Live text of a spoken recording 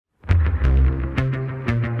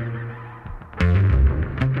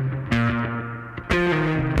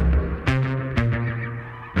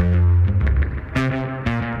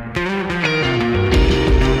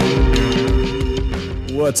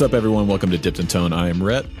What's up, everyone? Welcome to Dipped in Tone. I am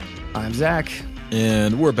Rhett. I'm Zach.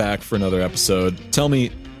 And we're back for another episode. Tell me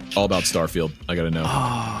all about Starfield. I got to know.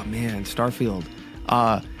 Oh, man, Starfield.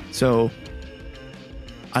 So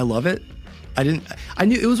I love it. I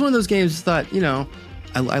knew it was one of those games I thought,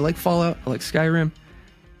 I like Fallout. I like Skyrim.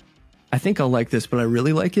 I think I'll like this, but I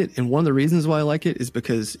really like it. And one of the reasons why I like it is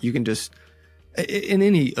because you can just, in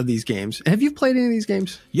any of these games. Have you played any of these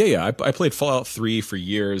games? Yeah. I played Fallout 3 for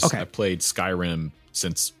years. Okay. I played Skyrim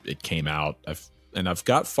since it came out. I've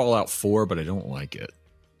got Fallout 4, but I don't like it.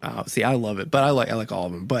 See, I love it, but I like all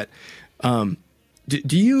of them. But are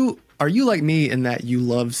you like me in that you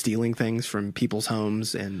love stealing things from people's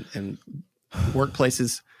homes and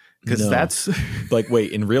workplaces? Because No. that's Like,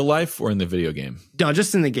 wait, in real life or in the video game? no,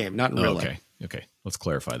 just in the game, not in real life. Okay. Let's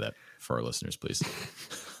clarify that for our listeners, please.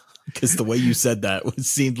 Because the way you said that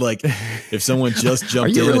seemed like if someone just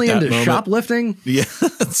jumped in Are you really at that into moment. shoplifting? Yeah.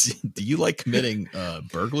 Do you like committing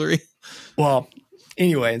burglary? Well,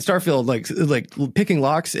 anyway, in Starfield, like picking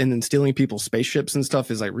locks and then stealing people's spaceships and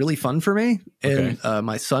stuff is like really fun for me, and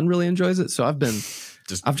my son really enjoys it. So I've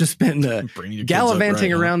just been bringing your kids up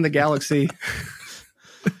gallivanting right, huh? around the galaxy,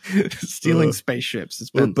 stealing spaceships.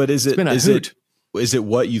 It's been, but is it it's been a is hoot. it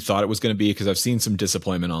what you thought it was going to be? Because I've seen some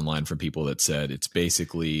disappointment online from people that said it's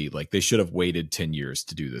basically like they should have waited 10 years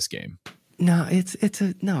to do this game. No,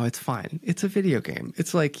 it's fine. It's a video game.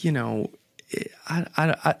 It's like,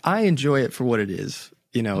 I enjoy it for what it is.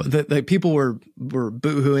 The people were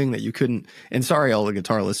boo-hooing that you couldn't, and sorry, all the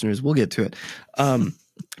guitar listeners, we'll get to it.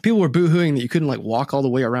 People were boo-hooing that you couldn't like walk all the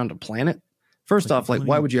way around a planet. First off,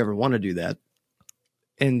 why would you ever want to do that?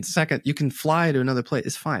 And second, you can fly to another place.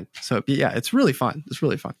 It's fine. So yeah, it's really fun. It's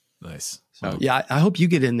really fun. Nice. So yeah, I hope you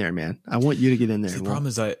get in there, man. I want you to get in there. The problem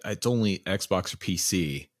is it's only Xbox or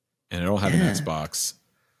PC, and I don't have an Xbox,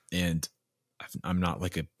 and I'm not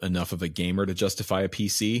like enough of a gamer to justify a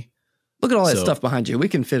PC. Look at all that stuff behind you. We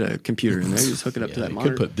can fit a computer in there. You just hook it up to that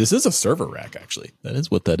monitor. This is a server rack, actually. That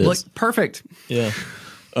is what that is. Like, perfect. Yeah.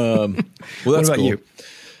 Well, that's what about cool. you?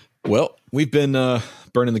 Well, we've been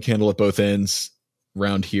burning the candle at both ends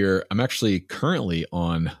around here. I'm actually currently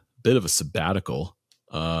on a bit of a sabbatical.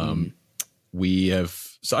 I've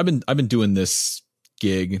been doing this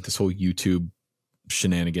gig, this whole YouTube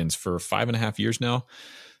shenanigans for 5.5 years now,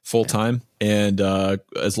 full time, and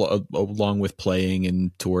along with playing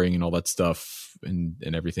and touring and all that stuff and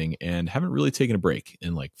everything, and haven't really taken a break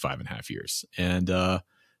in like 5.5 years, and got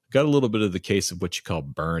a little bit of the case of what you call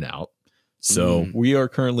burnout. So we are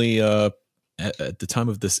currently at the time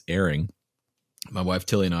of this airing, my wife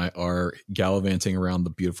Tilly and I are gallivanting around the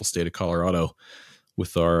beautiful state of Colorado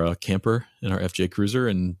with our camper and our FJ Cruiser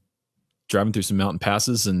and driving through some mountain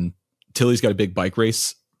passes. And Tilly's got a big bike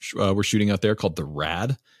race we're shooting out there called the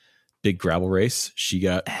RAD, big gravel race. She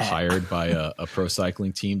got hired by a pro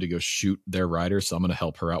cycling team to go shoot their riders. So I'm going to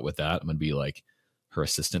help her out with that. I'm going to be like her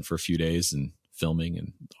assistant for a few days and filming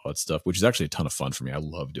and all that stuff, which is actually a ton of fun for me. I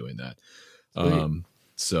love doing that.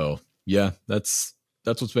 So yeah, that's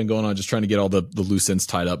what's been going on. Just trying to get all the loose ends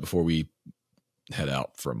tied up before we head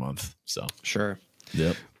out for a month. So sure.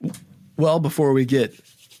 Yep. Well, before we get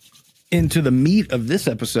into the meat of this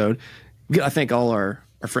episode, I thank all our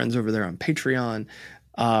friends over there on Patreon.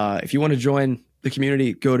 If you want to join the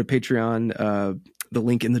community, go to Patreon, the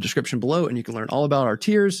link in the description below, and you can learn all about our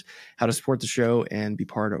tiers, how to support the show, and be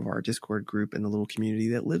part of our Discord group and the little community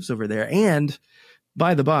that lives over there. And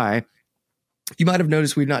by the by, you might have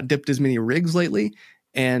noticed we've not dipped as many rigs lately,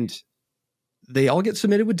 and they all get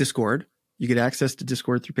submitted with Discord. You get access to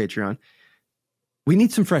Discord through Patreon. We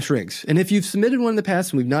need some fresh rigs. And if you've submitted one in the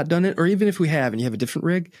past and we've not done it, or even if we have and you have a different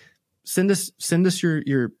rig, send us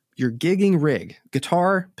your gigging rig,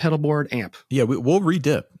 guitar, pedal board, amp. Yeah, we'll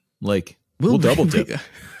redip. Like we'll double dip.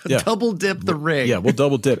 Double dip the rig. Yeah, we'll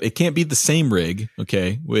double dip. It can't be the same rig.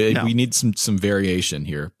 Okay. We need some variation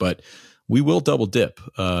here, but we will double dip.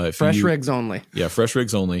 Fresh rigs only. Yeah, fresh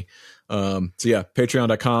rigs only. So yeah,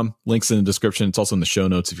 patreon.com. Links in the description. It's also in the show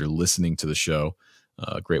notes if you're listening to the show.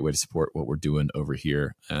 Great way to support what we're doing over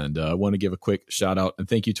here. And I want to give a quick shout out and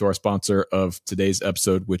thank you to our sponsor of today's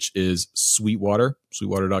episode, which is Sweetwater,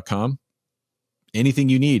 sweetwater.com. Anything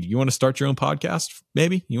you need. You want to start your own podcast?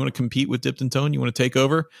 Maybe you want to compete with Dipped in Tone. You want to take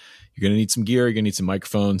over? You're going to need some gear. You're going to need some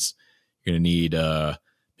microphones. You're going to need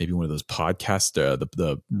maybe one of those podcasts,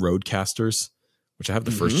 the Roadcasters, which I have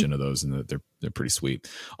the first gen of those, and they're pretty sweet.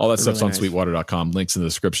 All that stuff's really on sweetwater.com. Links in the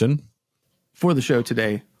description. For the show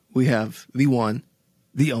today, we have the one,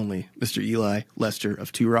 the only Mr. Eli Lester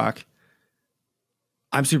of Two Rock.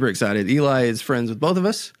 I'm super excited. Eli is friends with both of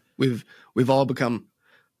us. We've all become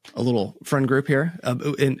a little friend group here,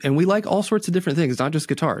 and we like all sorts of different things, not just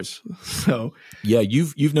guitars. So yeah,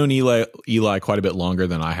 you've known Eli quite a bit longer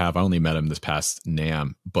than I have. I only met him this past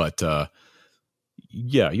NAMM, but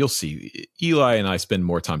yeah, you'll see. Eli and I spend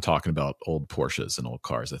more time talking about old Porsches and old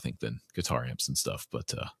cars, I think, than guitar amps and stuff.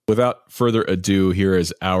 But without further ado, here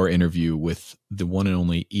is our interview with the one and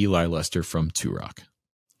only Eli Lester from Two-Rock.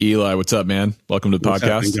 Eli, what's up, man? Welcome to the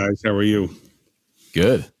podcast. Guys, how are you?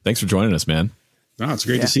 Good. Thanks for joining us, man. Oh, it's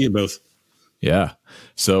great to see you both. Yeah.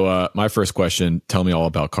 So my first question, tell me all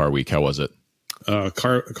about Car Week. How was it?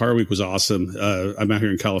 Car Week was awesome. I'm out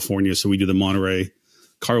here in California, so we do the Monterey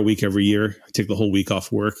Car Week every year. I take the whole week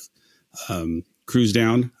off work, cruise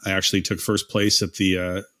down. I actually took first place at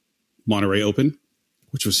the Monterey Open,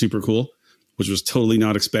 which was super cool, which was totally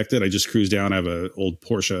not expected. I just cruised down. I have an old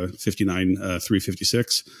Porsche 59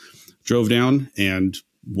 356. Drove down and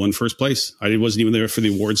won first place. I wasn't even there for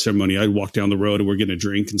the award ceremony. I walked down the road and we're getting a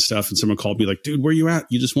drink and stuff. And someone called me like, dude, where you at?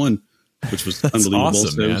 You just won, which was unbelievable. Awesome,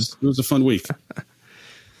 so man. it was a fun week.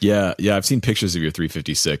 Yeah. I've seen pictures of your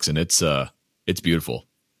 356 and it's beautiful.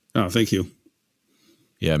 Oh, thank you.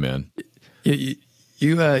 Yeah, man. You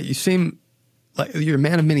seem like you're a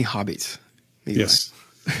man of many hobbies. Eli. Yes.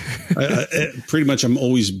 Pretty much I'm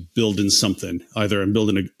always building something. Either I'm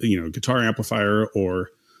building a guitar amplifier, or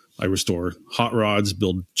I restore hot rods,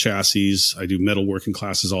 build chassis. I do metalworking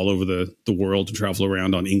classes all over the world to travel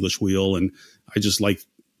around on English wheel. And I just like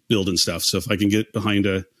building stuff. So if I can get behind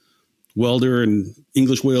a welder and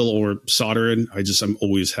English wheel or soldering, I'm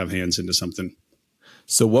always have hands into something.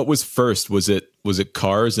 So what was first? Was it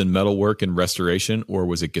cars and metalwork and restoration, or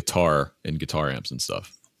was it guitar and guitar amps and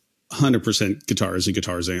stuff? 100% guitars and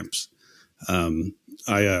guitars amps.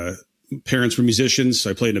 Parents were musicians, so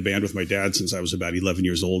I played in a band with my dad since I was about 11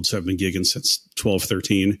 years old. So I've been gigging since 12,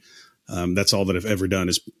 13. That's all that I've ever done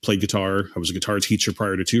is play guitar. I was a guitar teacher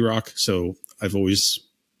prior to Two-Rock, so I've always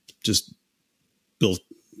just built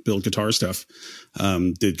guitar stuff.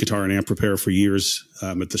 Did guitar and amp repair for years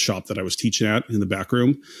at the shop that I was teaching at in the back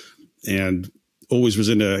room, and always was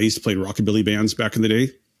into. I used to play in rockabilly bands back in the day.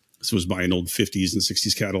 So I was buying old 50s and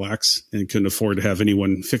 60s Cadillacs and couldn't afford to have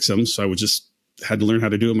anyone fix them. So I would just had to learn how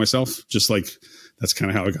to do it myself. Just like that's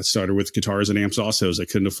kind of how I got started with guitars and amps also, is I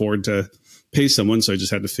couldn't afford to pay someone. So I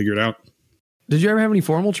just had to figure it out. Did you ever have any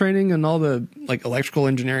formal training in all the like electrical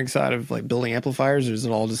engineering side of like building amplifiers, or is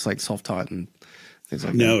it all just like self-taught and things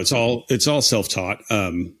like that? No, it's all self-taught.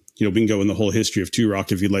 We can go in the whole history of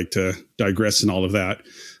Two-Rock if you'd like to digress in all of that.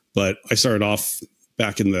 But I started off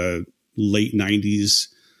back in the late 90s.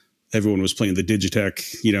 Everyone was playing the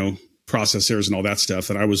Digitech, processors and all that stuff.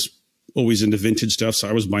 And I was always into vintage stuff. So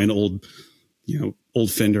I was buying old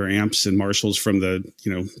Fender amps and Marshalls from the,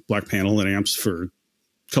 Black Panel and amps for a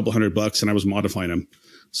couple $100, and I was modifying them.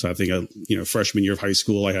 So I think, freshman year of high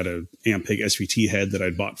school, I had a Ampeg SVT head that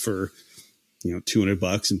I'd bought for,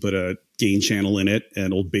 $200 and put a gain channel in it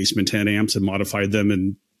and old Bassman 10 amps and modified them.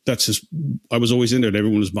 And that's just, I was always into it.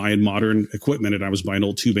 Everyone was buying modern equipment and I was buying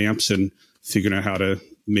old tube amps and figuring out how to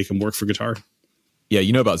make them work for guitar. Yeah.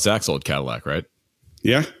 You know about Zach's old Cadillac, right?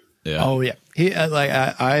 Yeah. Yeah. Oh yeah. He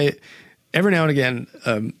I every now and again,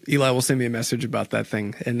 Eli will send me a message about that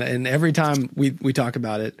thing. And every time we talk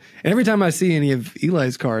about it, and every time I see any of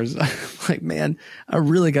Eli's cars, I'm like, man, I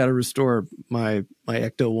really got to restore my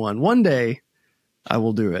Ecto one. One day I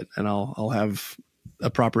will do it, and I'll have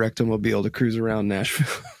a proper Ectomobile to cruise around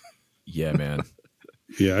Nashville. Yeah, man.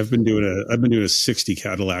 Yeah, I've been doing a 60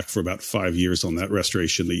 Cadillac for about 5 years on that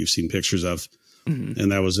restoration that you've seen pictures of. Mm-hmm.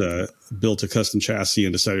 And that was built a custom chassis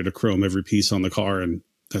and decided to chrome every piece on the car. And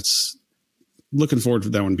that's looking forward to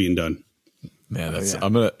that one being done. Man, I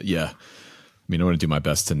want to do my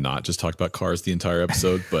best to not just talk about cars the entire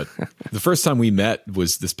episode. But the first time we met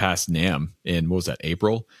was this past NAMM in, what was that,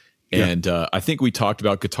 April? And I think we talked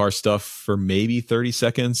about guitar stuff for maybe 30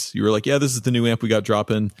 seconds. You were like, yeah, this is the new amp we got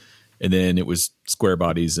dropping. And then it was square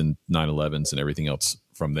bodies and 911s and everything else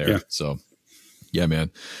from there. Yeah. So, yeah, man.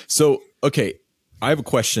 So, okay, I have a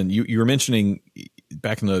question. You were mentioning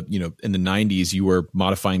back in the, in the 90s, you were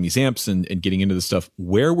modifying these amps and getting into the stuff.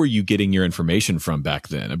 Where were you getting your information from back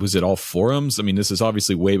then? Was it all forums? I mean, this is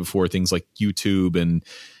obviously way before things like YouTube and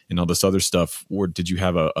all this other stuff. Or did you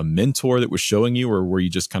have a mentor that was showing you, or were you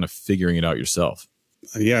just kind of figuring it out yourself?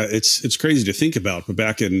 Yeah, it's crazy to think about. But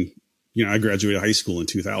back in, I graduated high school in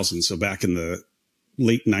 2000. So back in the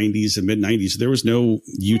late 90s and mid 90s, there was no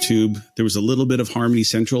YouTube. There was a little bit of Harmony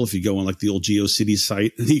Central. If you go on like the old GeoCities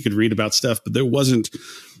site, you could read about stuff, but there wasn't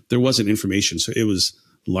information. So it was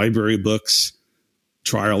library books,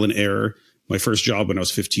 trial and error. My first job when I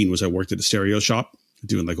was 15 was I worked at a stereo shop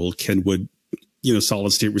doing like old Kenwood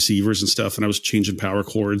solid state receivers and stuff. And I was changing power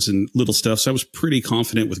chords and little stuff. So I was pretty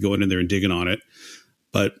confident with going in there and digging on it.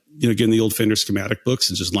 But, getting the old Fender schematic books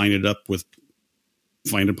and just lining it up with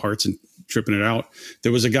finding parts and tripping it out.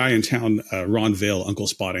 There was a guy in town, Ron Vale, Uncle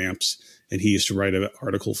Spot Amps, and he used to write an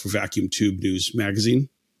article for Vacuum Tube News magazine.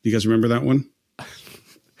 Do you guys remember that one?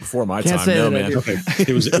 Before my time, no, man. Okay.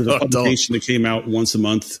 It was a publication that came out once a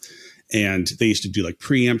month, and they used to do like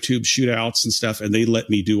preamp tube shootouts and stuff, and they let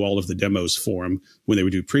me do all of the demos for them when they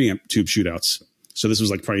would do preamp tube shootouts. So this was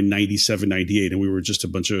like probably 97, 98, and we were just a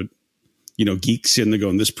bunch of, geeks sitting there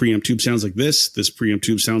going, this preamp tube sounds like this preamp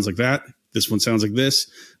tube sounds like that, this one sounds like this.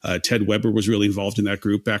 Ted Weber was really involved in that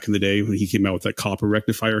group back in the day when he came out with that copper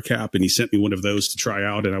rectifier cap, and he sent me one of those to try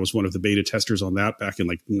out, and I was one of the beta testers on that back in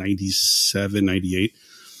like 97, 98.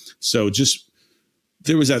 So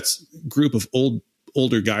there was that group of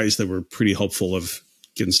older guys that were pretty helpful of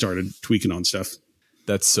getting started tweaking on stuff.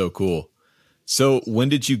 That's so cool. So when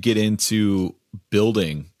did you get into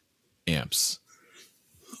building amps?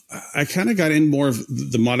 I kind of got in more of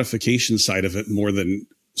the modification side of it more than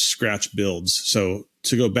scratch builds. So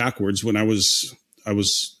to go backwards, when I was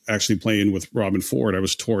actually playing with Robin Ford, I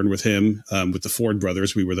was touring with him, with the Ford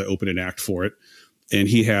brothers. We were the opening act for it. And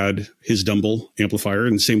he had his Dumble amplifier,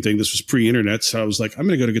 and same thing. This was pre-internet. So I was like, I'm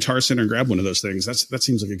going to go to Guitar Center and grab one of those things. That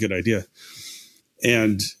seems like a good idea.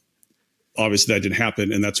 And obviously that didn't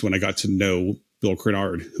happen. And that's when I got to know Bill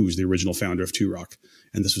Crenard, who was the original founder of Two Rock.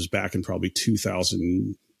 And this was back in probably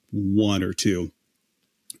 2001 or 2.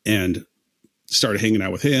 And started hanging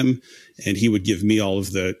out with him, and he would give me all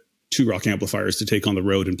of the Two Rock amplifiers to take on the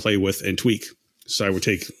road and play with and tweak. So I would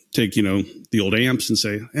take the old amps and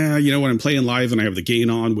say, when I'm playing live and I have the gain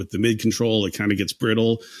on with the mid control, it kind of gets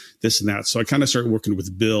brittle, this and that. So I kind of started working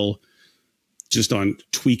with Bill just on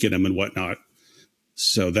tweaking them and whatnot.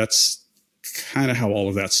 So that's kind of how all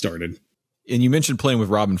of that started. And you mentioned playing with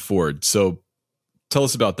Robin Ford. So tell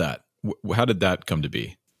us about that. How did that come to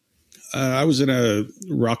be? I was in a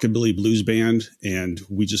rockabilly blues band, and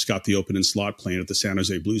we just got the opening slot playing at the San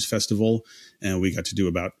Jose Blues Festival, and we got to do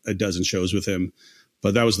about a dozen shows with him.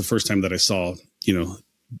 But that was the first time that I saw,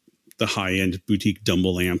 the high-end boutique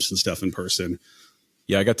Dumble amps and stuff in person.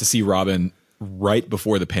 Yeah, I got to see Robin right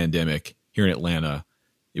before the pandemic here in Atlanta.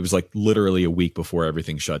 It was like literally a week before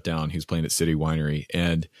everything shut down. He was playing at City Winery,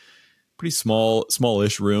 and pretty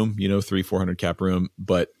smallish room, 300-400 cap room,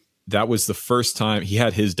 but that was the first time he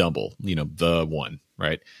had his Dumble, the one,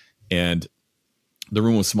 right? And the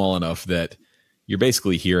room was small enough that you're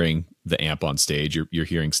basically hearing the amp on stage. You're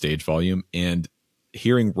hearing stage volume, and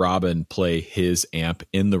hearing Robin play his amp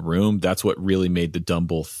in the room. That's what really made the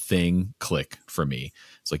Dumble thing click for me.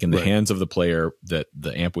 It's like in the hands of the player that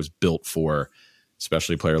the amp was built for,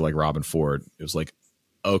 especially a player like Robin Ford. It was like,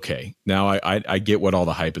 okay, now I get what all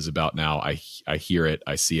the hype is about now. I hear it.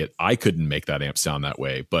 I see it. I couldn't make that amp sound that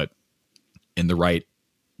way, but in the right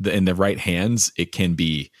hands, it can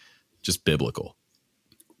be just biblical.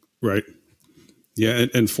 Right. Yeah.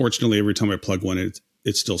 And fortunately, every time I plug one, it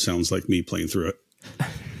still sounds like me playing through it.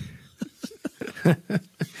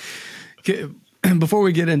 Okay, before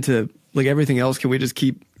we get into like everything else, can we just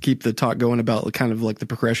keep the talk going about kind of like the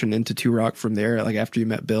progression into Two Rock from there? Like after you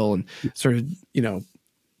met Bill and started,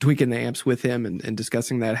 tweaking the amps with him and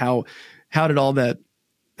discussing that, how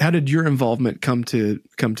did your involvement come to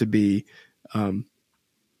be, as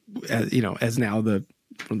now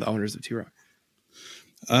from the owners of Two Rock?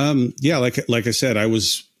 Yeah, like I said, I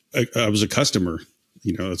was a customer.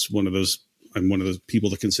 It's I'm one of those people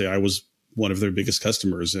that can say I was one of their biggest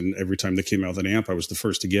customers, and every time they came out with an amp, I was the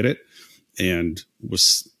first to get it, and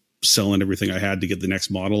was selling everything I had to get the next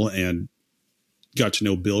model, and got to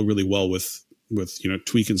know Bill really well with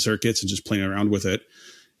tweaking circuits and just playing around with it.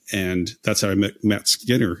 And that's how I met Matt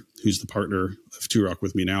Skinner, who's the partner of Two Rock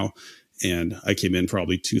with me now. And I came in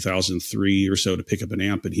probably 2003 or so to pick up an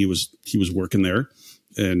amp, and he was working there,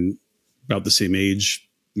 and about the same age,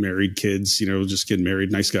 married, kids, just getting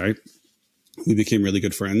married, nice guy. We became really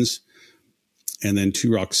good friends. And then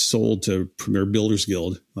Two Rock sold to Premier Builders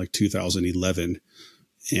Guild like 2011,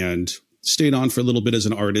 and stayed on for a little bit as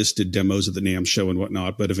an artist, did demos at the NAMM show and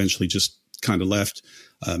whatnot, but eventually just kind of left.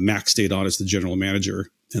 Max stayed on as the general manager.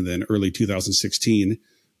 And then early 2016,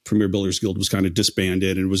 Premier Builders Guild was kind of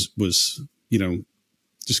disbanded and was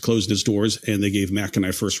just closed its doors, and they gave Mac and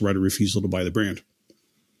I first right of refusal to buy the brand.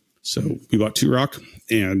 So we bought Two Rock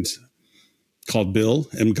and called Bill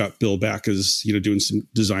and got Bill back as, doing some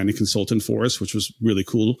design and consulting for us, which was really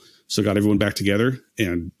cool. So got everyone back together,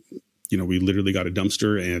 and, we literally got a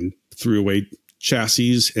dumpster and threw away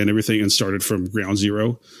chassis and everything and started from ground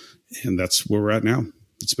zero. And that's where we're at now.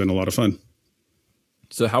 It's been a lot of fun.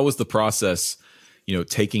 So how was the process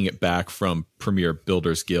taking it back from Premier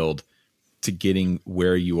Builders Guild to getting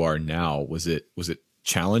where you are now, was it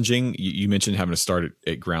challenging? You mentioned having to start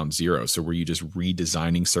at ground zero. So were you just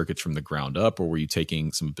redesigning circuits from the ground up, or were you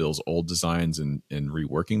taking some of Bill's old designs and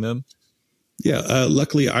reworking them? Yeah,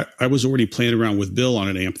 luckily I was already playing around with Bill on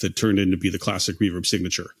an amp that turned into be the classic Reverb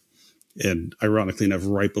Signature. And ironically enough,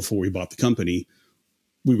 right before we bought the company,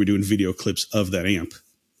 we were doing video clips of that amp,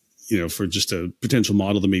 for just a potential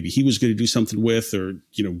model that maybe he was going to do something with, or,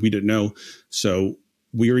 we didn't know. So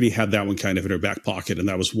we already had that one kind of in our back pocket. And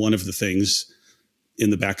that was one of the things in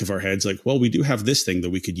the back of our heads, like, well, we do have this thing that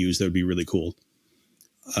we could use that would be really cool.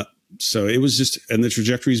 So it was just, and the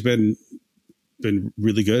trajectory's been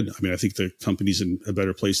really good. I mean, I think the company's in a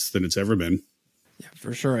better place than it's ever been. Yeah,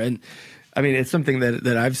 for sure. And I mean, it's something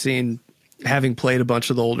that I've seen, having played a bunch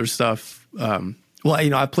of the older stuff.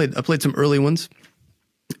 I played some early ones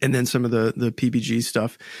and then some of the PBG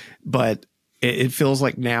stuff, but it feels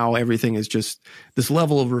like now everything is just this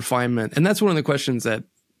level of refinement. And that's one of the questions that,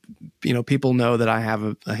 people know that I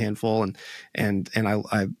have a handful and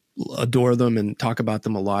I adore them and talk about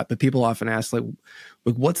them a lot, but people often ask, like,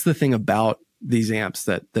 what's the thing about these amps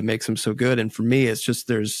that makes them so good? And for me, it's just,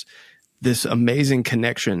 there's this amazing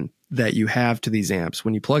connection that you have to these amps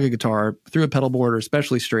when you plug a guitar through a pedal board, or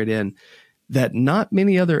especially straight in, that not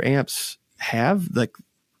many other amps have. Like,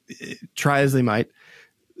 try as they might,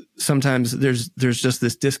 sometimes there's just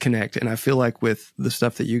this disconnect. And I feel like with the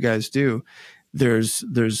stuff that you guys do,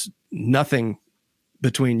 there's nothing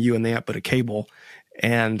between you and the amp but a cable,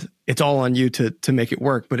 and it's all on you to make it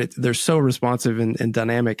work. But they're so responsive and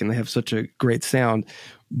dynamic, and they have such a great sound.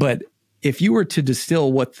 But if you were to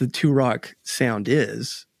distill what the Two Rock sound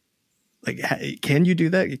is, like, can you do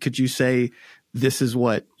that? Could you say this is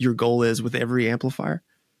what your goal is with every amplifier?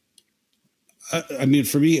 I mean,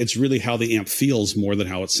 for me, it's really how the amp feels more than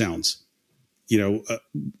how it sounds,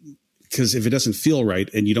 because if it doesn't feel right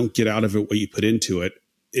and you don't get out of it what you put into it,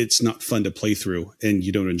 it's not fun to play through and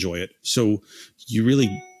you don't enjoy it. So you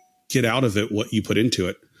really get out of it what you put into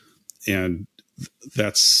it. And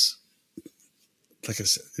that's, like I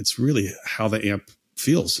said, it's really how the amp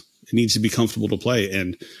feels. It needs to be comfortable to play.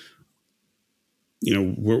 And,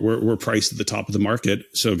 we're priced at the top of the market.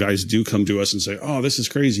 So guys do come to us and say, oh, this is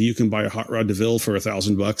crazy. You can buy a Hot Rod DeVille for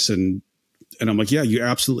 $1,000. And I'm like, yeah, you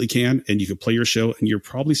absolutely can. And you can play your show and you'll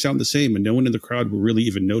probably sound the same. And no one in the crowd will really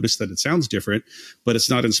even notice that it sounds different, but it's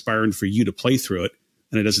not inspiring for you to play through it.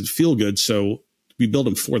 And it doesn't feel good. So we build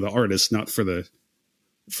them for the artist, not for the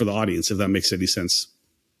audience, if that makes any sense.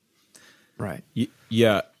 Right.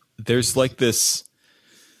 Yeah. There's like this.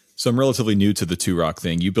 So I'm relatively new to the Two Rock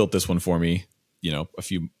thing. You built this one for me, a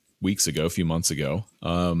few months ago.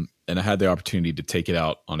 And I had the opportunity to take it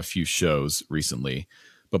out on a few shows recently.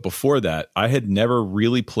 But before that, I had never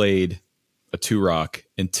really played a Two Rock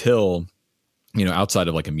until, outside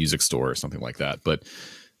of like a music store or something like that. But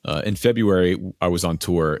in February, I was on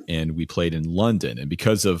tour and we played in London. And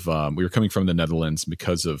because of, we were coming from the Netherlands,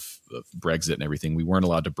 because of Brexit and everything, we weren't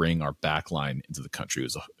allowed to bring our backline into the country. It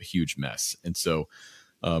was a huge mess. And so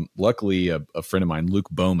luckily, a friend of mine, Luke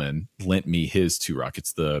Bowman, lent me his Two Rock.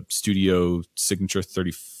 It's the Studio Signature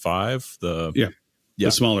 35. The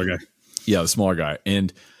smaller guy. Yeah, the smaller guy.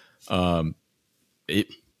 And we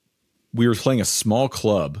were playing a small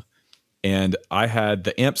club, and I had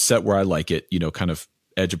the amp set where I like it, kind of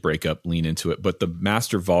edge of breakup, lean into it, but the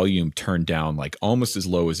master volume turned down like almost as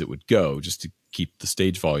low as it would go, just to keep the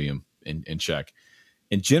stage volume in check.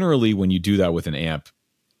 And generally, when you do that with an amp,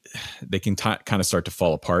 they can kind of start to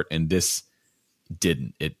fall apart, and this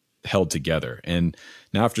didn't. It held together. And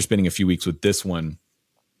now, after spending a few weeks with this one,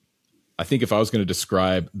 I think if I was going to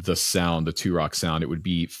describe the sound, the Two Rock sound, it would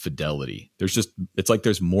be fidelity. It's like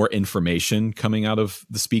there's more information coming out of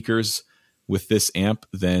the speakers with this amp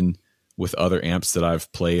than with other amps that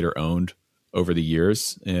I've played or owned over the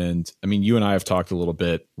years. And I mean, you and I have talked a little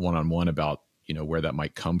bit one-on-one about, where that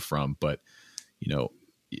might come from, but,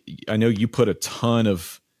 I know you put a ton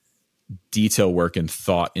of detail work and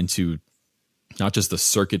thought into not just the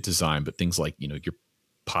circuit design, but things like, your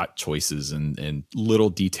pot choices and little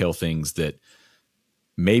detail things that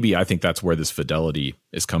maybe I think that's where this fidelity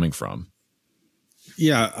is coming from.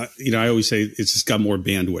 Yeah. I always say it's just got more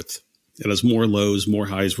bandwidth. It has more lows, more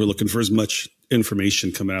highs. We're looking for as much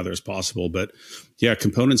information coming out of there as possible. But yeah,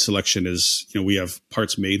 component selection is, we have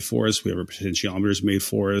parts made for us. We have our potentiometers made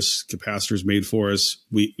for us, capacitors made for us.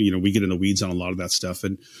 We get in the weeds on a lot of that stuff.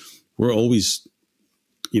 And we're always,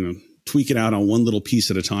 tweaking out on one little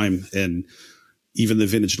piece at a time. And even the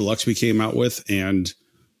vintage deluxe we came out with, and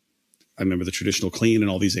I remember the traditional clean and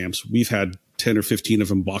all these amps, we've had 10 or 15 of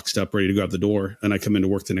them boxed up, ready to go out the door. And I come into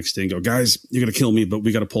work the next day and go, guys, you're going to kill me, but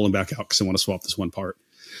we got to pull them back out because I want to swap this one part.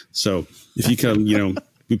 So if you come,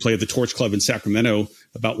 we play at the Torch Club in Sacramento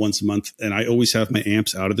about once a month, and I always have my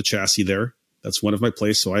amps out of the chassis there. That's one of my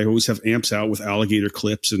plays. So I always have amps out with alligator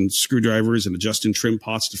clips and screwdrivers and adjusting trim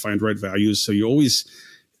pots to find right values. So you always,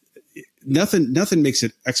 nothing makes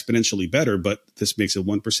it exponentially better, but this makes it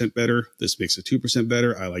 1% better. This makes it 2%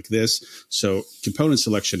 better. I like this. So component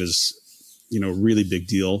selection is, a really big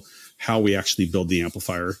deal. How we actually build the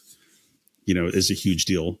amplifier, is a huge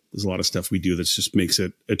deal. There's a lot of stuff we do that just makes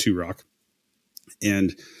it a Two-Rock.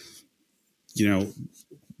 And,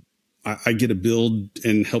 I get to build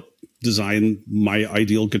and help design my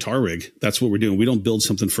ideal guitar rig. That's what we're doing. We don't build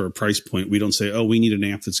something for a price point. We don't say, oh, we need an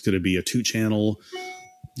amp that's going to be a 2-channel,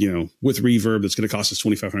 with reverb that's going to cost us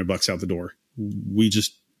 $2,500 out the door. We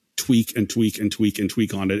just tweak and tweak and tweak and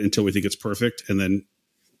tweak on it until we think it's perfect. And then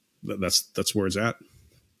that's where it's at.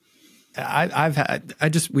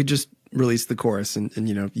 We just released the chorus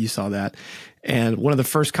and you saw that. And one of the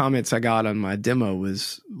first comments I got on my demo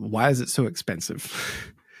was, why is it so expensive?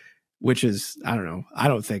 Which is, I don't know. I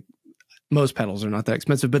don't think most pedals are not that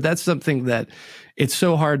expensive, but that's something that it's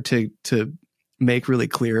so hard to make really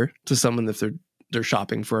clear to someone if they're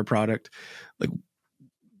shopping for a product, like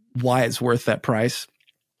why it's worth that price.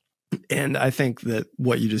 And I think that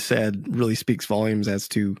what you just said really speaks volumes as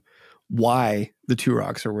to why the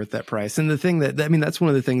Two-Rocks are worth that price. And the thing that's one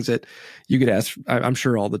of the things that you get asked, I'm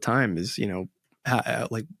sure all the time is, how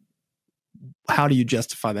do you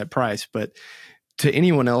justify that price? But to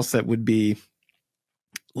anyone else that would be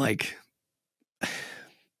like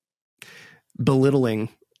belittling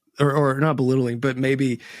or not belittling, but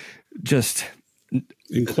maybe just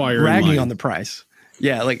inquiring, ragging on the price.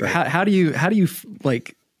 Yeah. Like right. how do you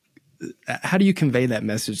convey that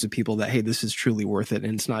message to people that, hey, this is truly worth it?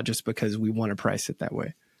 And it's not just because we want to price it that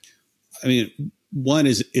way. I mean, one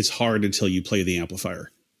is it's hard until you play the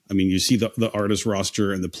amplifier. I mean, you see the artist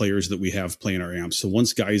roster and the players that we have playing our amps. So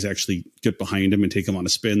once guys actually get behind them and take them on a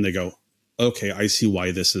spin, they go, okay, I see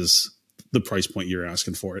why this is the price point you're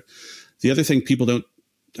asking for it. The other thing people don't,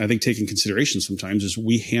 I think, take in consideration sometimes is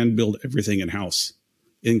we hand build everything in-house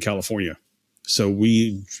in California. So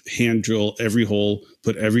we hand drill every hole,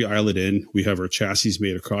 put every eyelet in. We have our chassis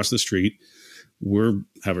made across the street. We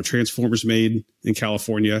have our transformers made in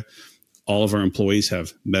California. All of our employees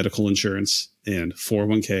have medical insurance and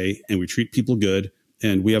 401k, and we treat people good,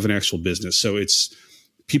 and we have an actual business. So it's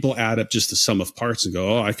people add up just the sum of parts and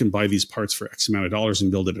go, oh, I can buy these parts for X amount of dollars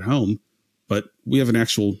and build it at home. But we have an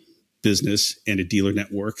actual business and a dealer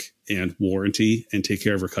network and warranty and take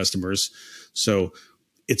care of our customers. So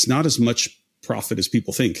it's not as much profit as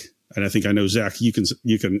people think. And I know, Zach, you can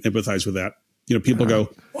empathize with that. People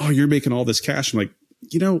go, oh, you're making all this cash. I'm like,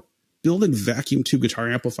 building vacuum tube guitar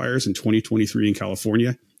amplifiers in 2023 in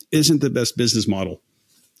California isn't the best business model.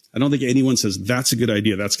 I don't think anyone says that's a good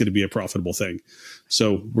idea. That's going to be a profitable thing.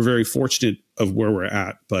 So we're very fortunate of where we're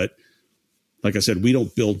at. But like I said, we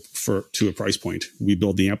don't build to a price point. We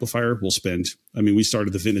build the amplifier. We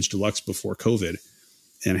started the Vintage Deluxe before COVID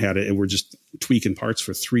and had it, and we're just tweaking parts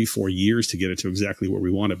for 3-4 years to get it to exactly where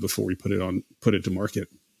we want it before we put it to market.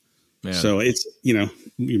 Man. So it's,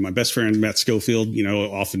 my best friend, Matt Schofield,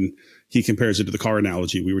 often he compares it to the car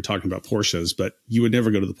analogy. We were talking about Porsches, but you would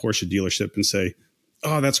never go to the Porsche dealership and say,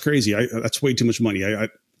 oh, that's crazy. That's way too much money.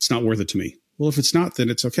 It's not worth it to me. Well, if it's not,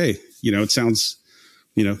 then it's okay. It sounds,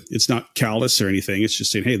 it's not callous or anything. It's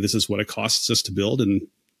just saying, hey, this is what it costs us to build, and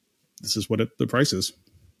this is what the price is.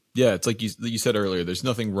 Yeah, it's like you said earlier, there's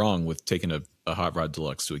nothing wrong with taking a Hot Rod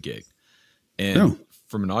Deluxe to a gig. And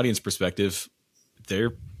from an audience perspective,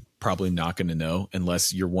 they're probably not going to know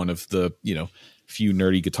unless you're one of the, few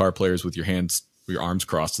nerdy guitar players with your arms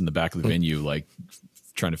crossed in the back of the venue, like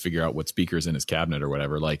trying to figure out what speaker's in his cabinet or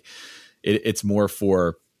whatever. Like it's more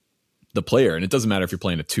for the player. And it doesn't matter if you're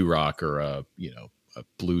playing a Two-Rock or a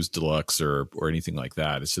Blues Deluxe or anything like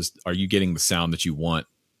that. It's just, are you getting the sound that you want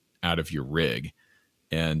out of your rig?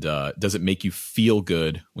 And does it make you feel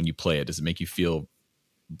good when you play it? Does it make you feel,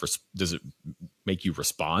 does it make you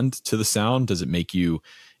respond to the sound? Does it make you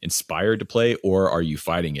inspired to play, or are you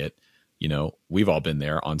fighting it? We've all been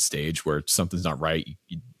there on stage where something's not right.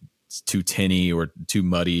 It's too tinny or too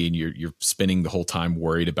muddy, and you're spinning the whole time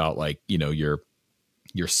worried about your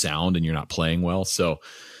sound, and you're not playing well. So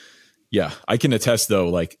yeah, I can attest though,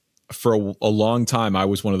 like for a long time, I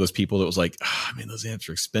was one of those people that was like, those amps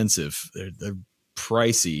are expensive. They're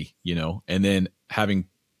pricey, and then having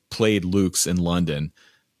played Luke's in London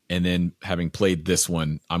and then having played this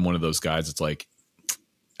one, I'm one of those guys. It's like,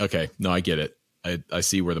 okay, no, I get it. I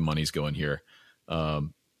see where the money's going here.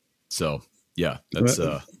 So yeah,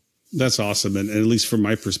 that's awesome. And at least from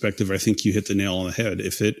my perspective, I think you hit the nail on the head.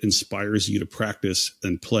 If it inspires you to practice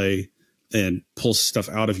and play and pull stuff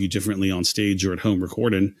out of you differently on stage or at home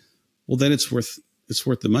recording, well, then it's worth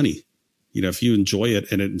the money. You know, if you enjoy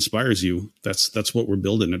it and it inspires you, that's what we're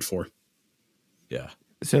building it for. Yeah.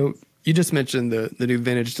 So you just mentioned the new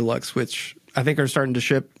Vintage Deluxe, which I think are starting to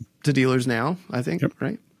ship to dealers now, I think, Yep.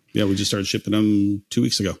 right? Yeah, we just started shipping them 2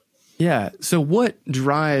 weeks ago. Yeah. So what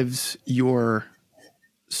drives your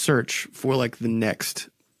search for like the next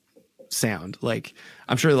sound? Like,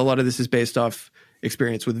 I'm sure a lot of this is based off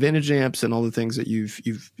experience with vintage amps and all the things that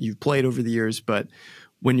you've played over the years. But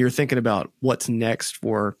when you're thinking about what's next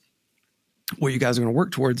for what you guys are going to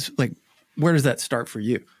work towards, like, where does that start for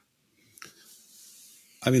you?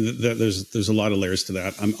 I mean, there's a lot of layers to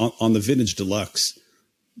that. I'm on the Vintage Deluxe.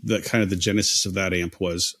 The kind of the genesis of that amp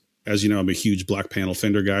was, as you know, I'm a huge black panel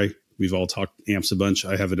Fender guy. We've all talked amps a bunch.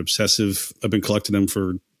 I have an obsessive. I've been collecting them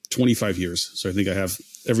for 25 years, so I think I have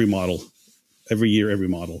every model, every year, every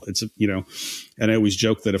model. It's and I always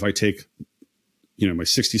joke that if I take, my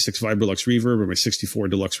 66 Vibrolux reverb or my 64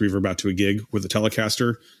 Deluxe reverb out to a gig with a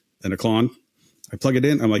Telecaster and a Klon, I plug it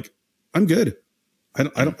in. I'm like, I'm good. I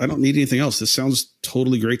don't need anything else. This sounds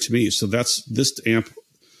totally great to me. So that's this amp.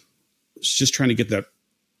 It's just trying to get that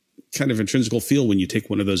kind of intrinsical feel when you take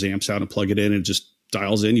one of those amps out and plug it in and just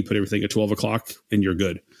dials in. You put everything at 12 o'clock and you're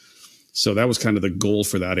good. So that was kind of the goal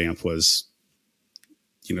for that amp was,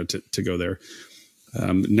 to go there.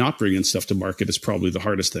 Not bringing stuff to market is probably the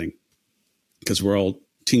hardest thing because we're all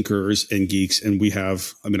tinkerers and geeks, and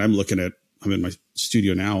I'm in my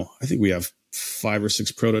studio now. I think we have 5 or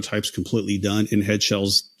 6 prototypes completely done in head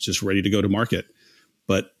shells, just ready to go to market.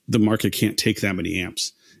 But the market can't take that many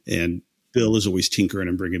amps. And Bill is always tinkering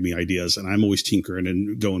and bringing me ideas, and I'm always tinkering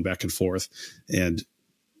and going back and forth. And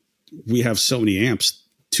we have so many amps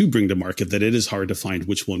to bring to market that it is hard to find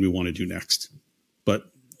which one we want to do next.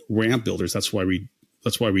 But we're amp builders. That's why we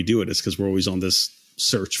do it. It's because we're always on this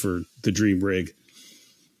search for the dream rig.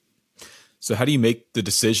 So how do you make the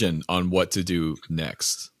decision on what to do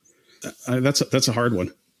next? That's a hard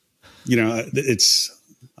one. I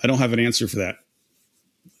don't have an answer for that.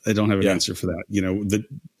 Answer for that.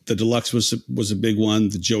 The Deluxe was a big one.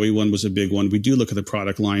 The Joey one was a big one. We do look at the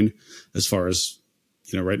product line as far as,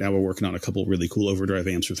 right now we're working on a couple really cool overdrive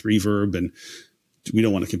amps with reverb, and we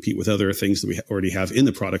don't want to compete with other things that we already have in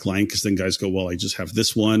the product line. Cause then guys go, well, I just have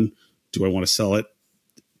this one. Do I want to sell it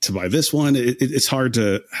to buy this one? It's hard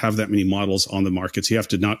to have that many models on the market. So you have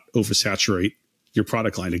to not oversaturate your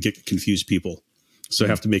product line to get confused people. So you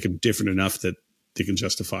have to make them different enough that they can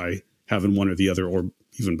justify having one or the other, or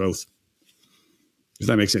even both. If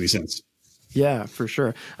that makes any sense. Yeah, for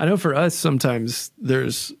sure. I know for us, sometimes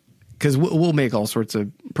because we'll make all sorts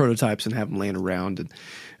of prototypes and have them laying around.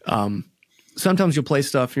 And sometimes you'll play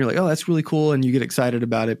stuff and you're like, oh, that's really cool. And you get excited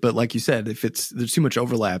about it. But like you said, if there's too much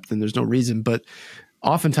overlap, then there's no reason. But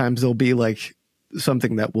oftentimes there'll be like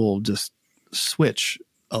something that will just switch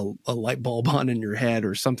a light bulb on in your head,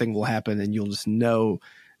 or something will happen. And you'll just know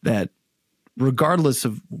that regardless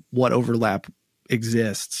of what overlap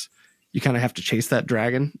exists, you kind of have to chase that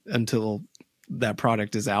dragon until that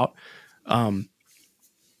product is out.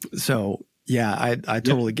 So yeah, I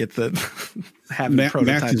totally get the having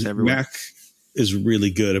prototypes everywhere. Mac is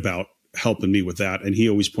really good about helping me with that. And he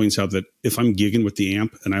always points out that if I'm gigging with the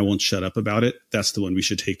amp and I won't shut up about it, that's the one we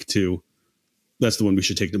should take to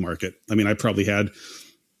market. I mean, I probably had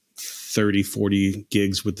 30, 40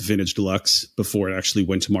 gigs with the Vintage Deluxe before it actually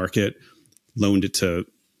went to market, loaned it to,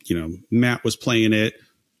 Matt was playing it.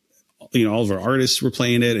 All of our artists were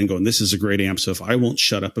playing it and going, this is a great amp. So if I won't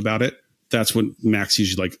shut up about it, that's when Mac's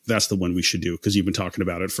usually like, that's the one we should do. Cause you've been talking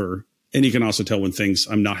about it and you can also tell when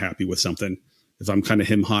I'm not happy with something. If I'm kind of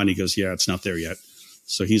him-hawing, he goes, yeah, it's not there yet.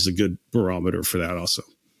 So he's a good barometer for that also.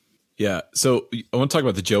 Yeah. So I want to talk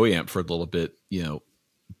about the Joey amp for a little bit.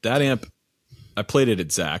 That amp, I played it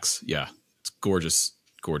at Zach's. Yeah. It's gorgeous,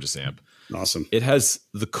 gorgeous amp. Awesome. It has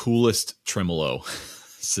the coolest tremolo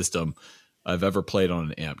system I've ever played on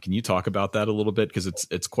an amp. Can you talk about that a little bit? Because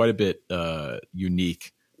it's quite a bit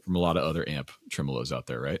unique from a lot of other amp tremolos out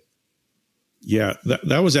there, right? Yeah,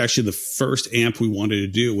 that was actually the first amp we wanted to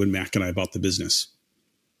do when Mac and I bought the business.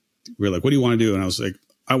 We were like, what do you want to do? And I was like,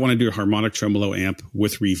 I want to do a harmonic tremolo amp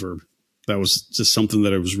with reverb. That was just something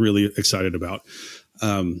that I was really excited about.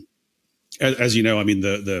 As you know, I mean,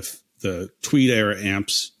 the Tweed era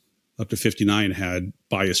amps up to 59 had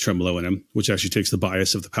bias tremolo in them, which actually takes the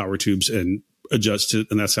bias of the power tubes and adjusts it,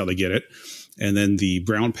 and that's how they get it. And then the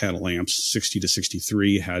brown panel amps, 60 to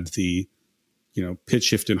 63, had the pitch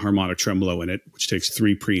shift and harmonic tremolo in it, which takes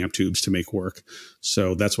 3 preamp tubes to make work.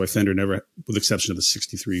 So that's why Fender never, with the exception of the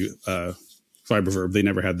 63 Vibroverb, they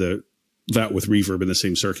never had that with reverb in the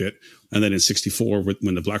same circuit. And then in 64,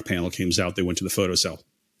 when the black panel came out, they went to the photocell.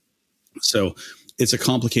 So it's a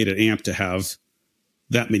complicated amp to have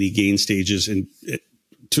that many gain stages and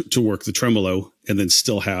to work the tremolo and then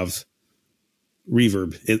still have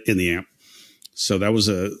reverb in the amp. So that was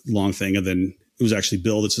a long thing. And then it was actually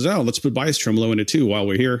Bill that says, oh, let's put bias tremolo in it too while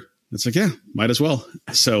we're here. It's like, yeah, might as well.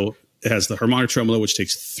 So it has the harmonic tremolo, which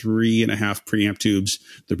takes 3.5 preamp tubes,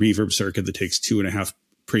 the reverb circuit that takes 2.5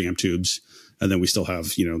 preamp tubes. And then we still have,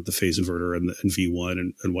 the phase inverter and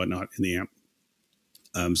V1 and whatnot in the amp.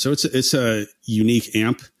 So it's a unique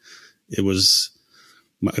amp. It was,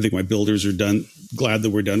 I think my builders are glad that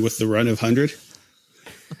we're done with the run of 100.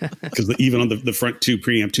 Because even on the front 2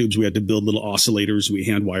 preamp tubes, we had to build little oscillators. We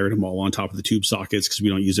hand wired them all on top of the tube sockets because we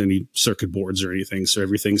don't use any circuit boards or anything. So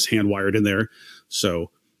everything's hand wired in there. So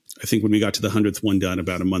I think when we got to the 100th one done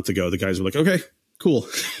about a month ago, the guys were like, okay, cool.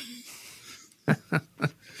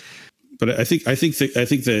 But I think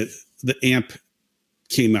that the amp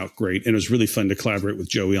came out great, and it was really fun to collaborate with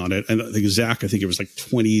Joey on it. And I think Zach, it was like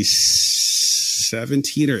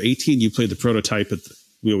 2017 or 18. You played the prototype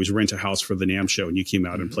we always rent a house for the NAMM show, and you came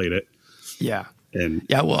out and played it. Yeah. And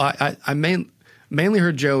well, I mainly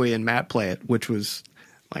heard Joey and Matt play it, which was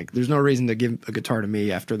like, there's no reason to give a guitar to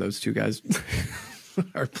me after those two guys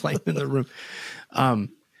are playing in the room.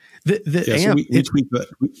 The amp, so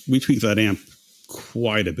we tweaked that amp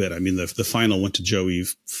quite a bit. I mean, the final went to Joey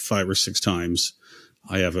 5 or 6 times.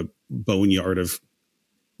 I have a boneyard of,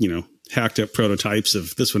 hacked up prototypes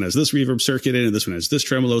of this one has this reverb circuit in it, this one has this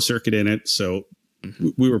tremolo circuit in it. So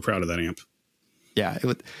we were proud of that amp. Yeah,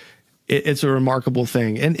 it's a remarkable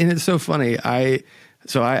thing. And it's so funny. I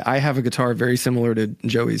have a guitar very similar to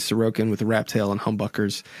Joey's Sorokin with the wrap tail and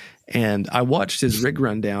humbuckers. And I watched his rig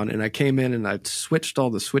rundown, and I came in and I switched all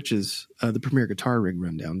the switches, the Premier Guitar rig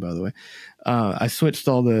rundown, by the way. I switched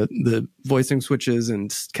all the voicing switches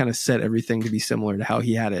and kind of set everything to be similar to how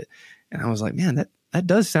he had it. And I was like, man, that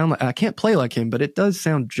does sound like, I can't play like him, but it does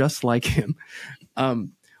sound just like him.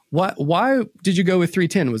 Why did you go with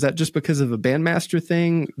 310? Was that just because of a Bandmaster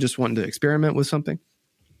thing? Just wanting to experiment with something?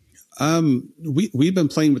 We've been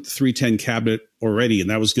playing with the 310 cabinet already, and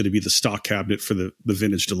that was going to be the stock cabinet for the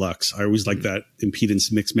Vintage Deluxe. I always like that impedance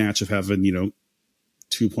mix match of having, 2.9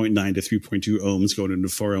 to 3.2 ohms going into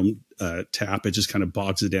 4 ohm tap. It just kind of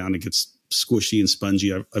bogs it down. It gets squishy and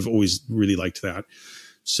spongy. I've always really liked that.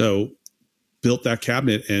 So built that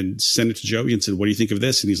cabinet and sent it to Joey and said, what do you think of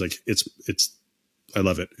this? And he's like, I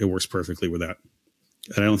love it. It works perfectly with that.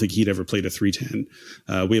 And I don't think he'd ever played a 310.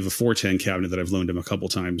 We have a 410 cabinet that I've loaned him a couple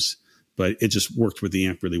times, but it just worked with the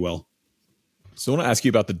amp really well. So I want to ask you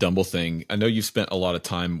about the Dumble thing. I know you've spent a lot of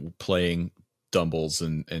time playing Dumbles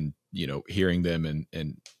and hearing them and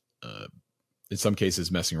in some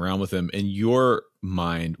cases messing around with them. In your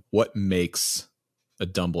mind, what makes a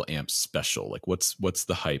Dumble amp special? Like what's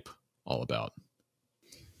the hype all about?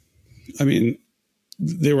 I mean,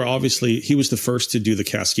 he was the first to do the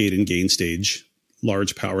cascade and gain stage,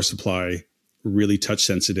 large power supply, really touch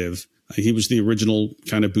sensitive. He was the original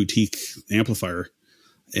kind of boutique amplifier.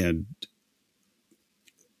 And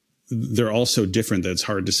they're all so different that it's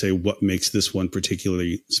hard to say what makes this one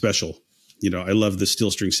particularly special. I love the Steel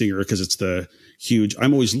String Singer because it's the huge,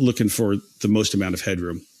 I'm always looking for the most amount of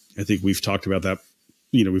headroom. I think we've talked about that.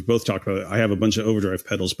 We've both talked about it. I have a bunch of overdrive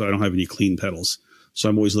pedals, but I don't have any clean pedals. So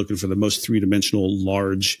I'm always looking for the most 3-dimensional,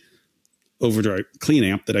 large overdrive clean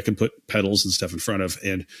amp that I can put pedals and stuff in front of.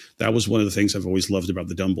 And that was one of the things I've always loved about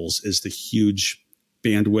the Dumbles is the huge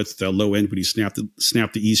bandwidth, the low end when you snap the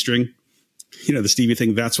E string, the Stevie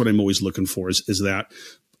thing. That's what I'm always looking for is that.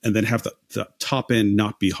 And then have the top end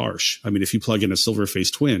not be harsh. I mean, if you plug in a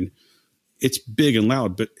Silverface Twin, it's big and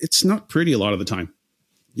loud, but it's not pretty a lot of the time.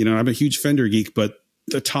 I'm a huge Fender geek, but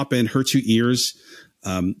the top end hurts your ears.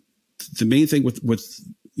 The main thing with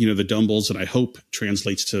the Dumbles, and I hope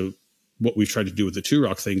translates to what we've tried to do with the Two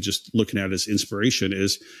Rock thing, just looking at it as inspiration,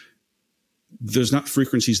 is there's not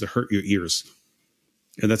frequencies that hurt your ears.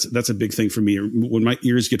 And that's a big thing for me. When my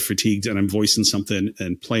ears get fatigued and I'm voicing something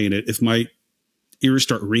and playing it, if my ears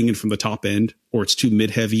start ringing from the top end or it's too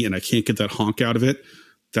mid-heavy and I can't get that honk out of it,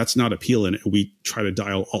 that's not appealing. And we try to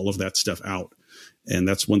dial all of that stuff out. And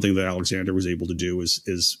that's one thing that Alexander was able to do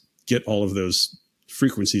is get all of those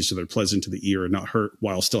frequencies so they're pleasant to the ear and not hurt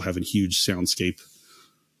while still having huge soundscape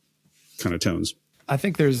kind of tones. I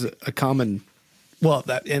think there's a common,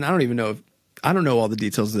 and I don't know all the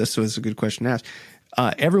details of this, so it's a good question to ask.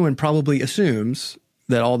 Everyone probably assumes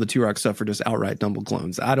that all the T-Rock stuff are just outright Dumble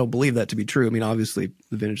clones. I don't believe that to be true. I mean, obviously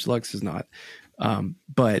the Vintage Deluxe is not.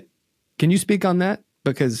 But can you speak on that?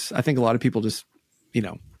 Because I think a lot of people just,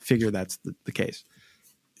 figure that's the case.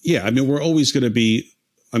 Yeah. I mean, we're always going to be,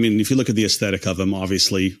 if you look at the aesthetic of them,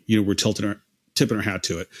 obviously, we're tipping our hat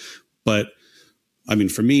to it. But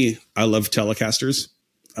for me, I love Telecasters.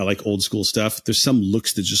 I like old school stuff. There's some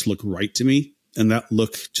looks that just look right to me. And that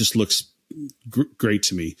look just looks great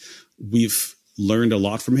to me. We've learned a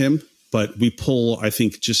lot from him, but we pull, I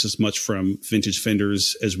think, just as much from vintage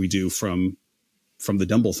Fenders as we do from the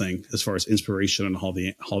Dumble thing, as far as inspiration and how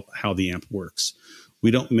the amp works. We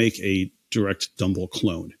don't make a direct Dumble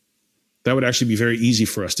clone. That would actually be very easy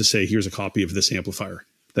for us to say, here's a copy of this amplifier.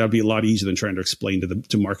 That would be a lot easier than trying to explain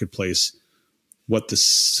to Marketplace what the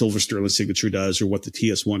Silver Sterling Signature does or what the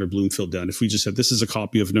TS1 or Bloomfield done. If we just said, this is a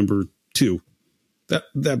copy of number 2,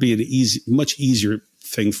 that'd be an much easier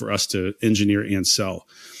thing for us to engineer and sell.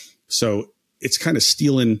 So it's kind of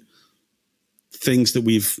stealing things that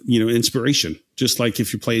we've, inspiration. Just like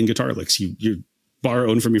if you're playing guitar licks, you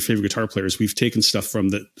borrow from your favorite guitar players. We've taken stuff from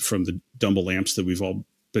the Dumble amps that we've all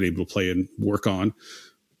been able to play and work on,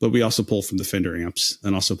 but we also pull from the Fender amps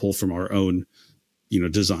and also pull from our own,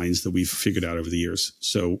 designs that we've figured out over the years.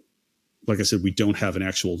 So like I said, we don't have an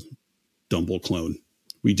actual Dumble clone.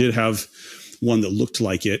 We did have one that looked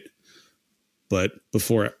like it, but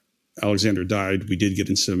before Alexander died, we did get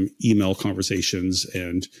in some email conversations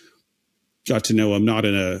and got to know him, not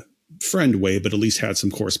in a friend way, but at least had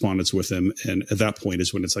some correspondence with him. And at that point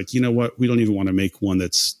is when it's like, you know what? We don't even want to make one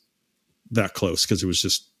that's that close because it was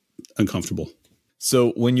just uncomfortable.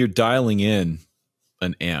 So when you're dialing in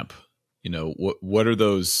an amp, what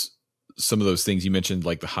are some of those things you mentioned,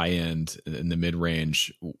 like the high end and the mid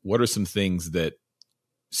range? What are some things that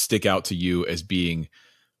stick out to you as being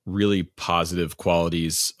really positive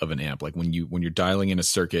qualities of an amp? Like when you're dialing in a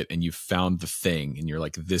circuit and you found the thing and you're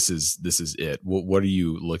like, this is it. What are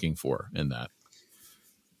you looking for in that?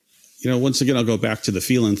 Once again, I'll go back to the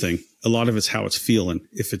feeling thing. A lot of it's how it's feeling.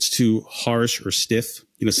 If it's too harsh or stiff,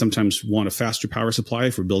 sometimes want a faster power supply.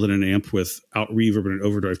 If we're building an amp without reverb and an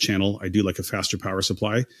overdrive channel, I do like a faster power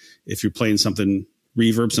supply. If you're playing something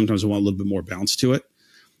reverb, sometimes I want a little bit more bounce to it.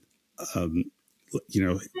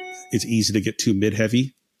 It's easy to get too mid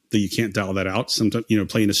heavy that you can't dial that out. Sometimes,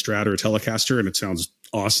 playing a Strat or a Telecaster and it sounds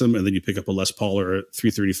awesome. And then you pick up a Les Paul or a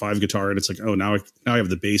 335 guitar and it's like, oh, now I have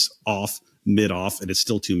the bass off, mid off, and it's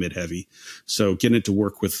still too mid heavy. So getting it to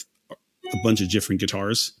work with a bunch of different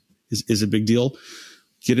guitars is a big deal.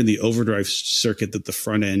 Getting the overdrive circuit that the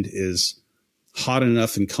front end is hot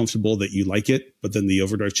enough and comfortable that you like it, but then the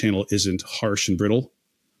overdrive channel isn't harsh and brittle,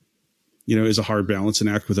 is a hard balancing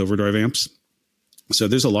act with overdrive amps. So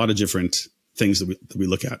there's a lot of different things that we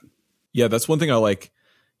look at. Yeah, that's one thing I like.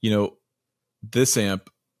 This amp,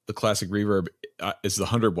 the Classic Reverb, is the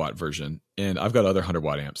 100-watt version, and I've got other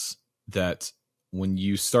 100-watt amps that when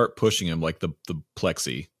you start pushing them, like the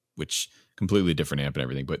Plexi, which completely different amp and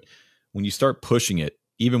everything, but when you start pushing it,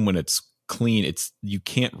 even when it's clean, you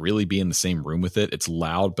can't really be in the same room with it. It's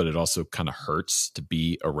loud, but it also kind of hurts to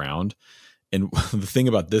be around. And the thing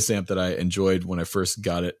about this amp that I enjoyed when I first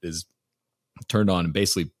got it is turned on and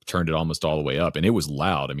basically turned it almost all the way up, and it was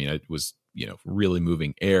loud. I mean, it was, really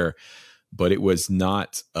moving air, but it was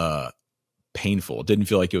not painful. It didn't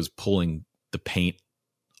feel like it was pulling the paint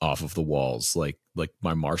off of the walls like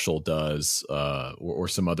my Marshall does, or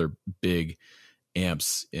some other big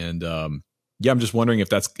amps. And I'm just wondering if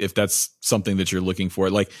that's something that you're looking for,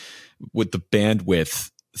 like with the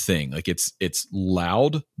bandwidth thing. Like it's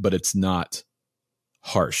loud, but it's not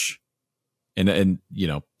harsh. And I'm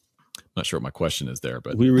not sure what my question is there,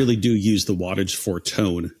 but we really do use the wattage for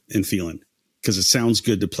tone and feeling, because it sounds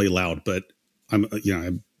good to play loud. But I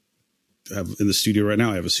have in the studio right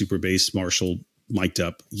now, I have a super bass Marshall mic'd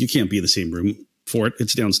up. You can't be in the same room for it.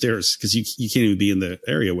 It's downstairs because you can't even be in the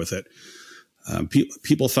area with it.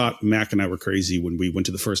 People thought Mac and I were crazy when we went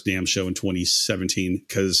to the first NAMM show in 2017,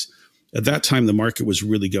 because at that time the market was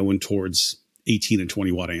really going towards 18 and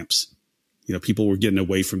 20 watt amps. People were getting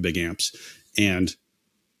away from big amps, and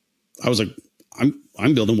I was like,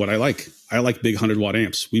 I'm building what I like. I like big 100-watt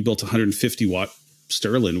amps. We built a 150-watt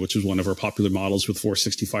Sterling, which was one of our popular models with 4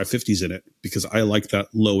 6550s in it, because I like that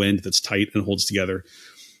low end that's tight and holds together.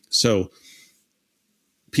 So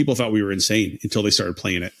people thought we were insane until they started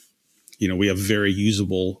playing it. We have very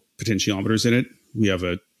usable potentiometers in it. We have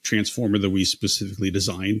a transformer that we specifically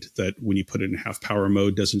designed that when you put it in half power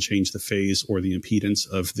mode doesn't change the phase or the impedance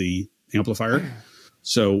of the amplifier.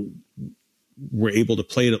 So we're able to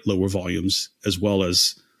play it at lower volumes, as well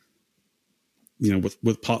as,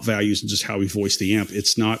 with pop values and just how we voice the amp.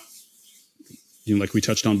 It's not like we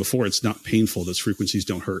touched on before, it's not painful. Those frequencies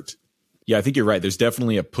don't hurt. Yeah, I think you're right. There's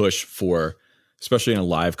definitely a push for, especially in a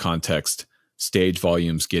live context, stage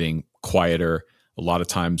volumes getting quieter. A lot of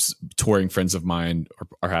times touring friends of mine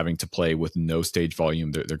are having to play with no stage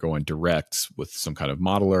volume. They're going direct with some kind of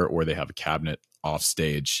modeler, or they have a cabinet off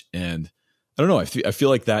stage. And I don't know, I feel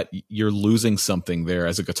like that you're losing something there.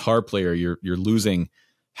 As a guitar player, you're losing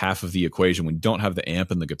half of the equation when you don't have the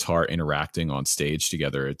amp and the guitar interacting on stage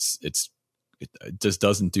together. It just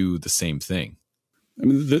doesn't do the same thing. I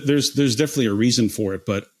mean, there's definitely a reason for it,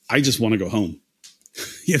 but I just want to go home.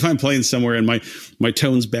 If I'm playing somewhere and my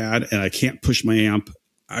tone's bad and I can't push my amp,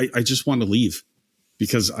 I just want to leave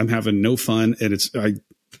because I'm having no fun. And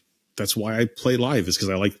that's why I play live, is because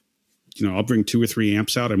I like, I'll bring 2 or 3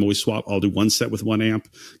 amps out. I'm always I'll do one set with one amp,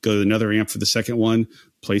 go to another amp for the second one,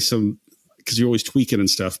 play some, because you're always tweaking and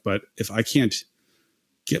stuff. But if I can't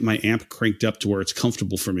get my amp cranked up to where it's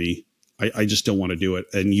comfortable for me, I just don't want to do it.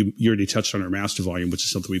 And you already touched on our master volume, which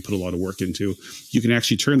is something we put a lot of work into. You can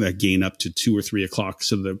actually turn that gain up to 2 or 3 o'clock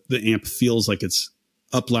so the amp feels like it's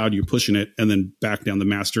up loud, you're pushing it, and then back down the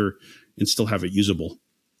master and still have it usable.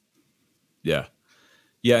 Yeah.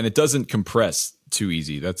 Yeah, and it doesn't compress too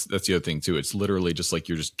easy. That's the other thing too. It's literally just like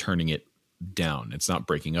you're just turning it down. It's not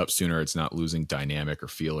breaking up sooner. It's not losing dynamic or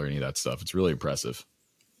feel or any of that stuff. It's really impressive.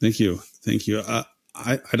 Thank you.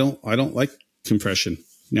 I don't like compression.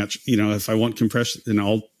 If I want compression, then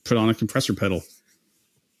I'll put on a compressor pedal,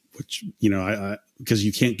 which, because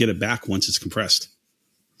you can't get it back once it's compressed.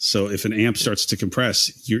 So if an amp starts to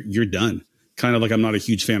compress, you're done. Kind of like I'm not a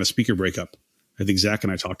huge fan of speaker breakup. I think Zach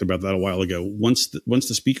and I talked about that a while ago. Once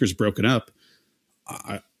the speaker's broken up,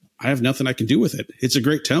 I have nothing I can do with it. It's a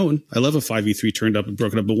great tone. I love a 5E3 turned up and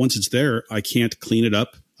broken up, but once it's there, I can't clean it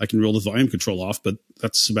up. I can roll the volume control off, but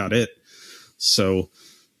that's about it. So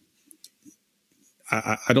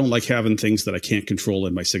I don't like having things that I can't control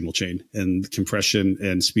in my signal chain, and compression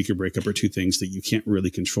and speaker breakup are 2 things that you can't really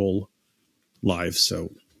control live. So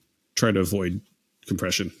try to avoid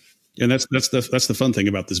compression. And that's the fun thing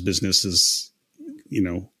about this business is,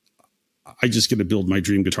 I just get to build my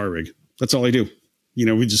dream guitar rig. That's all I do.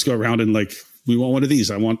 We just go around and like, we want one of these.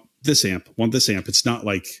 I want this amp, It's not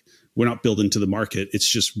like we're not building to the market. It's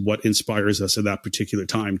just what inspires us at that particular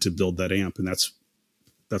time to build that amp. And that's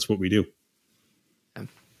what we do.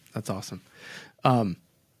 That's awesome.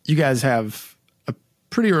 You guys have a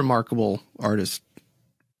pretty remarkable artist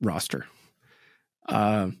roster.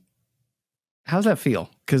 How's that feel?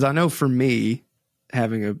 Because I know for me,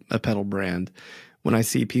 having a pedal brand, when I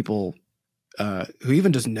see people who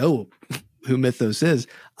even just know who Mythos is,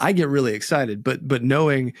 I get really excited. But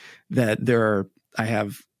knowing that I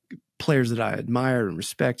have players that I admire and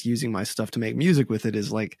respect using my stuff to make music with it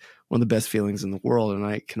is like one of the best feelings in the world. And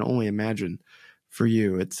I can only imagine for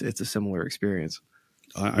you, it's a similar experience.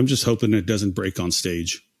 I'm just hoping it doesn't break on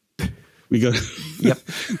stage. We go, yep.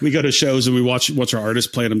 We go to shows and we watch our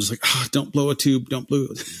artists play, and I'm just like, don't blow a tube, don't blow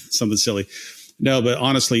something silly. No, but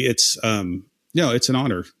honestly, it's it's an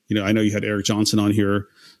honor. I know you had Eric Johnson on here,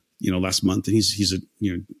 last month, and he's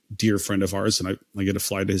a dear friend of ours, and I get to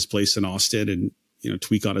fly to his place in Austin and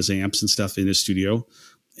tweak on his amps and stuff in his studio,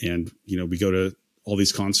 and we go to all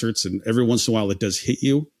these concerts, and every once in a while it does hit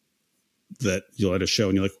you that you'll at a show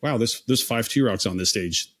and you're like, wow, there's 5 T-Rocks on this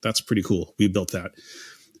stage. That's pretty cool. We built that.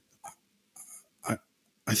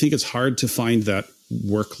 I think it's hard to find that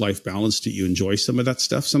work-life balance that you enjoy some of that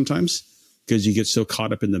stuff sometimes, because you get so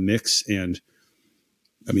caught up in the mix. And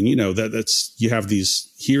I mean, that's, you have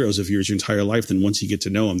these heroes of yours your entire life. Then once you get to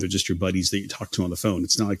know them, they're just your buddies that you talk to on the phone.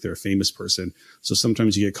 It's not like they're a famous person. So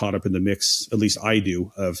sometimes you get caught up in the mix, at least I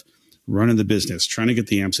do, of running the business, trying to get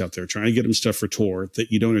the amps out there, trying to get them stuff for tour, that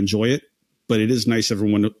you don't enjoy it. But it is nice every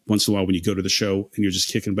once in a while when you go to the show and you're just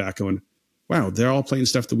kicking back going, wow, they're all playing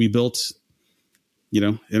stuff that we built,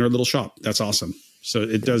 in our little shop. That's awesome. So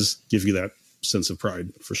it does give you that sense of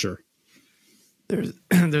pride for sure.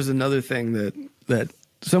 There's another thing that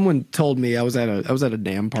someone told me. I was at a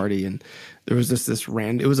NAMM party, and there was this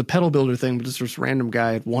random, it was a pedal builder thing, but just this random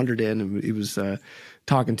guy had wandered in, and he was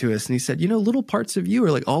talking to us, and he said, little parts of you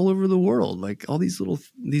are like all over the world. Like all these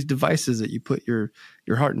devices that you put your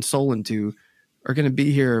heart and soul into are going to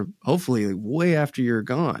be here hopefully like way after you're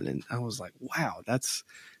gone. And I was like, wow, that's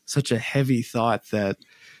such a heavy thought that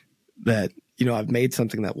I've made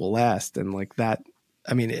something that will last. And like that,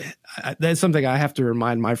 I mean, that's something I have to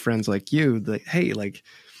remind my friends like you that, hey, like,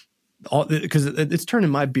 because it's turning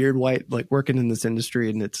my beard white, like working in this industry,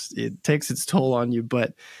 and it takes its toll on you.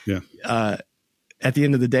 But yeah, at the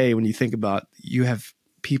end of the day, when you think about, you have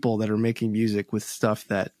people that are making music with stuff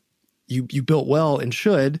that you built well and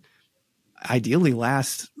should ideally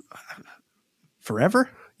last forever,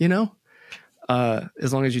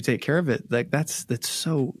 as long as you take care of it. Like that's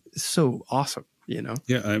so awesome,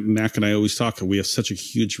 Yeah, Mac and I always talk. We have such a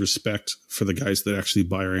huge respect for the guys that actually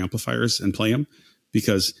buy our amplifiers and play them,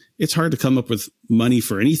 because it's hard to come up with money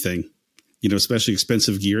for anything, especially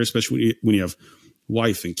expensive gear, especially when you have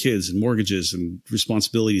wife and kids and mortgages and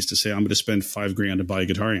responsibilities to say, I'm going to spend $5,000 to buy a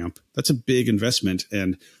guitar amp. That's a big investment.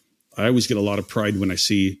 And I always get a lot of pride when I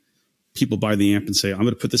see people buy the amp and say, I'm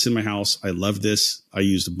going to put this in my house. I love this. I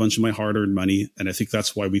used a bunch of my hard-earned money. And I think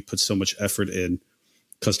that's why we put so much effort in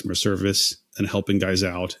customer service and helping guys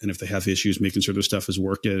out. And if they have issues, making sure their stuff is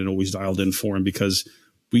working and always dialed in for them, because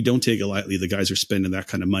we don't take it lightly. The guys are spending that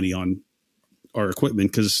kind of money on our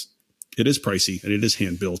equipment because it is pricey and it is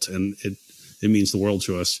hand built, and it means the world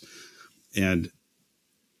to us. And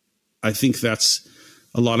I think that's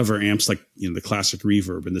a lot of our amps, like, the classic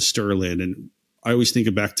reverb and the Sterling. And I always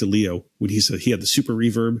think back to Leo when he said he had the super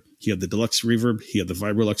reverb, he had the deluxe reverb, he had the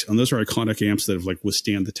Vibrolux, and those are iconic amps that have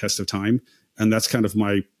withstand the test of time. And that's kind of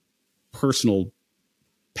my personal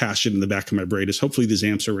passion in the back of my brain, is hopefully these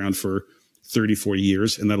amps are around for 30, 40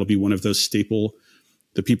 years. And that'll be one of those staple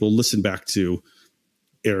that people listen back to.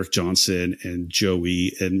 Eric Johnson and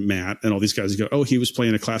Joey and Matt and all these guys go, oh, he was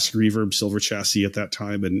playing a classic reverb silver chassis at that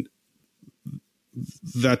time. And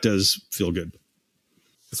that does feel good.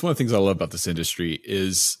 That's one of the things I love about this industry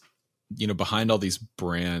is, behind all these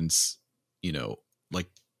brands,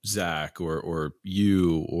 like Zach or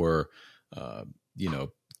you or,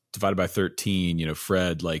 Divided by 13,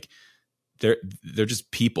 Fred, they're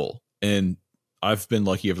just people. And I've been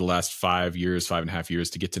lucky over the last 5.5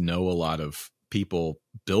 years to get to know a lot of people,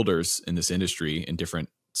 builders in this industry in different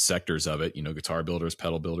sectors of it, guitar builders,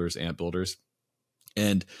 pedal builders, amp builders.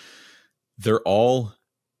 And they're all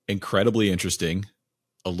incredibly interesting,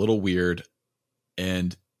 a little weird,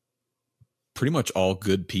 and pretty much all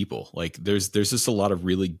good people. There's just a lot of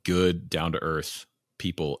really good, down to earth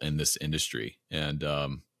people in this industry. And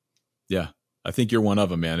yeah, I think you're one of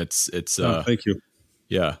them, man. It's thank you.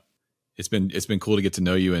 Yeah. It's been cool to get to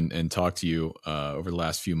know you and talk to you over the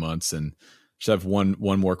last few months. And just have one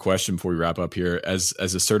more question before we wrap up here. As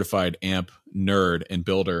a certified amp nerd and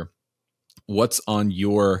builder, what's on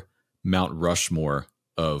your Mount Rushmore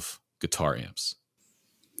of guitar amps?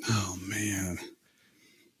 Oh man.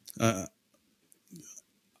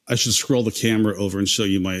 I should scroll the camera over and show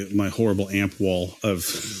you my horrible amp wall of,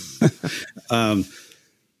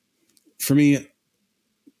 for me,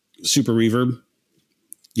 super reverb,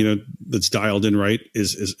 that's dialed in right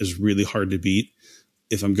is really hard to beat.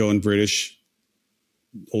 If I'm going British,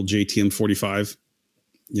 old JTM 45,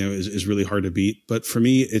 is really hard to beat. But for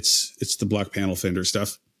me, it's the black panel Fender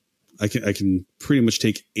stuff. I can pretty much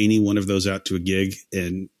take any one of those out to a gig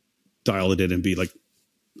and dial it in and be like,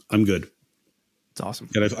 I'm good. It's awesome.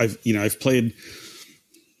 And I've played,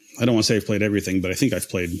 I don't want to say I've played everything, but I think I've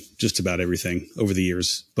played just about everything over the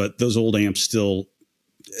years. But those old amps still,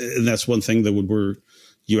 and that's one thing that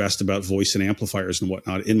you asked about voice and amplifiers and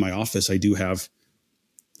whatnot. In my office, I do have,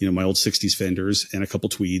 my old 60s Fenders and a couple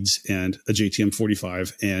Tweeds and a JTM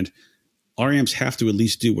 45. And our amps have to at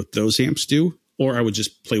least do what those amps do, or I would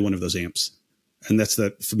just play one of those amps. And that's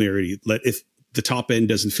that familiarity. If the top end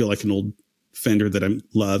doesn't feel like an old Fender that I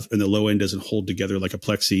love and the low end doesn't hold together like a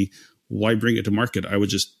Plexi, why bring it to market? I would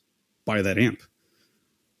just buy that amp.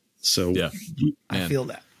 So yeah, I feel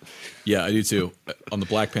that. Yeah, I do too. On the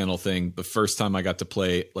black panel thing, the first time I got to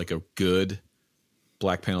play a good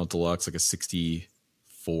black panel deluxe, like a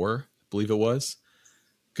 64, I believe it was,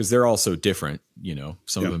 because they're all so different.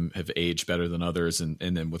 Some of them have aged better than others, and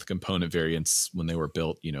then with component variants when they were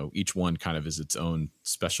built, each one kind of is its own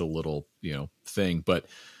special little thing. But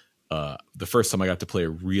the first time I got to play a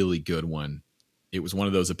really good one, it was one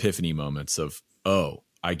of those epiphany moments of, oh,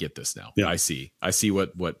 I get this now. Yeah. I see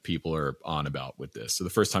what people are on about with this. So the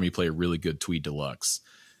first time you play a really good Tweed Deluxe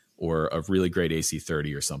or a really great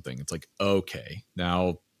AC30 or something, it's like, okay,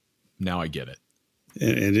 now I get it.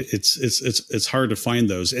 And it's hard to find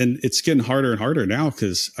those, and it's getting harder and harder now,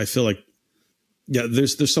 because I feel like, yeah,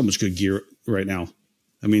 there's so much good gear right now.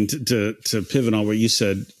 I mean, to pivot on what you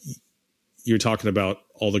said, you're talking about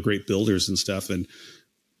all the great builders and stuff, and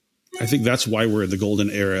I think that's why we're in the golden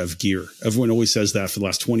era of gear. Everyone always says that for the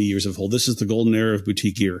last 20 years of this is the golden era of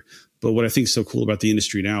boutique gear. But what I think is so cool about the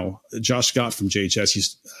industry now, Josh Scott from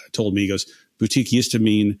JHS told me, he goes, boutique used to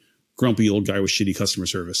mean grumpy old guy with shitty customer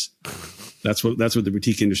service. That's what the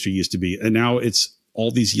boutique industry used to be. And now it's all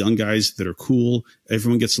these young guys that are cool.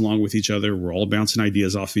 Everyone gets along with each other. We're all bouncing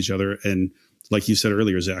ideas off each other. And like you said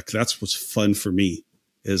earlier, Zach, that's what's fun for me,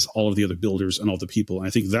 is all of the other builders and all the people. And I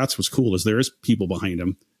think that's what's cool, is there is people behind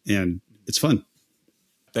them, and it's fun.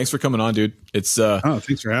 thanks for coming on, dude. It's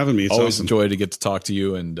thanks for having me. It's always awesome. a joy to get to talk to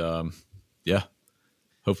you, and yeah,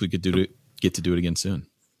 hopefully get to do it again soon.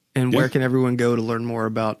 And where can everyone go to learn more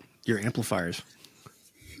about your amplifiers?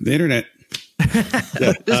 The internet.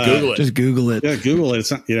 Just Google it. Just Google it. Yeah, Google it.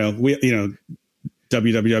 It's not,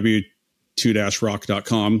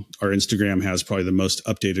 www.2-rock.com. Our Instagram has probably the most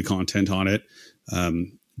updated content on it.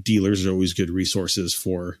 Dealers are always good resources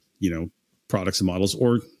for, products and models,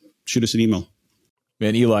 or shoot us an email.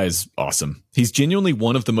 Man, Eli is awesome. He's genuinely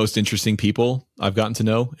one of the most interesting people I've gotten to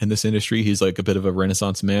know in this industry. He's like a bit of a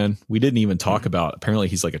Renaissance man. We didn't even talk about, apparently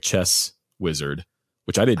he's like a chess wizard,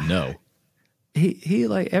 which I didn't know. He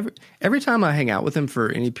like every time I hang out with him for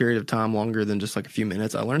any period of time longer than just like a few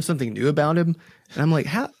minutes, I learn something new about him. And I'm like,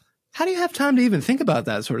 how do you have time to even think about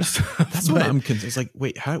that sort of stuff? That's what I'm confused. It's like,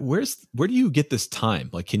 wait, where do you get this time?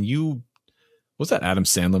 Like, what's that Adam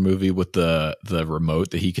Sandler movie with the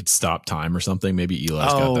remote that he could stop time or something? Maybe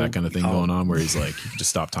Eli's got that kind of thing going on where he's like, he can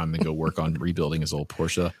just stop time and go work on rebuilding his old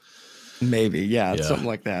Porsche. Maybe. Yeah. Something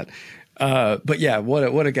like that. But yeah,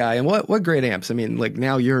 what a guy, and what great amps. I mean, like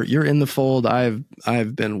now you're in the fold.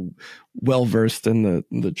 I've been well versed in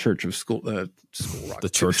the church of school rock, the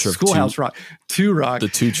church of Schoolhouse Rock, 2-Rock, the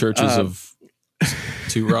two churches of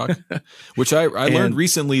 2-Rock, which I learned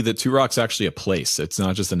recently that 2-Rock's actually a place. It's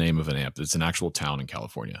not just the name of an amp. It's an actual town in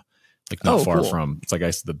California, like not far from. It's like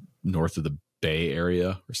the north of the Bay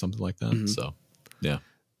Area or something like that. Mm-hmm. So, yeah.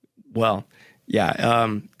 Well, yeah.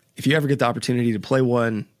 If you ever get the opportunity to play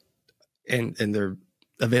one, and they're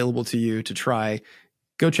available to you to try,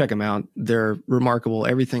 go check them out. They're remarkable.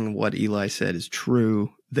 Everything what Eli said is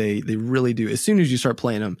true. They really do. As soon as you start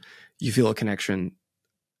playing them, you feel a connection,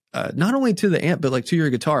 not only to the amp, but like to your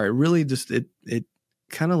guitar. It really just, it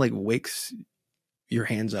kind of like wakes your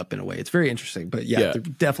hands up in a way. It's very interesting, but yeah, they're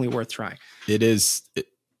definitely worth trying. It is.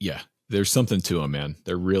 Yeah. There's something to them, man.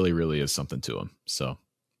 There really, really is something to them. So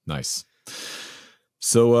nice.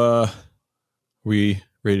 So, we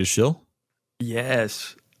ready to shill?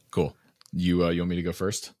 Yes. Cool. You want me to go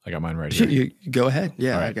first? I got mine right here. You go ahead.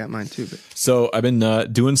 Yeah, right. I got mine too. But. So I've been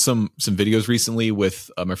doing some videos recently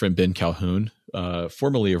with my friend Ben Calhoun,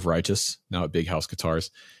 formerly of Righteous, now at Big House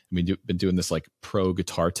Guitars. And we've been doing this like pro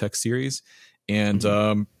guitar tech series,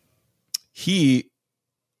 and he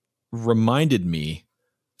reminded me.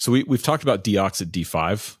 So we've talked about Deoxit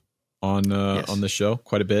D5 on the show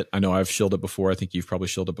quite a bit. I know I've shilled it before. I think you've probably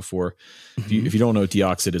shilled it before. Mm-hmm. If you don't know,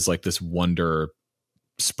 Deoxit is like this wonder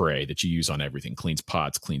spray that you use on everything. Cleans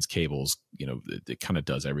pots, cleans cables. It kind of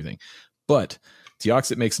does everything. But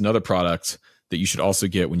Deoxit makes another product that you should also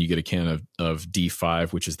get when you get a can of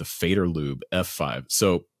D5, which is the Fader Lube F5.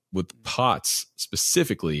 So with pots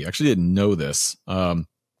specifically, I actually didn't know this. When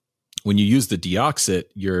you use the Deoxit,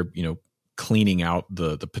 you're cleaning out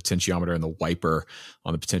the potentiometer and the wiper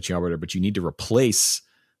on the potentiometer, but you need to replace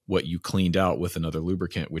what you cleaned out with another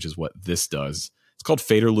lubricant, which is what this does. It's called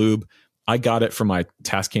Fader Lube. I got it for my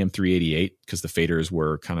Tascam 388 because the faders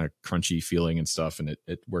were kind of crunchy feeling and stuff, and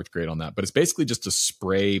it worked great on that. But it's basically just a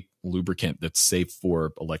spray lubricant that's safe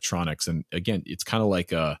for electronics. And again, it's kind of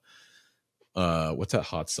like what's that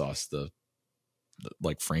hot sauce? The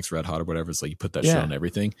like Frank's Red Hot or whatever. It's like you put that shit on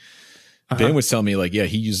everything. Ben was telling me like,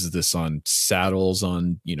 he uses this on saddles,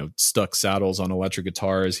 on, stuck saddles on electric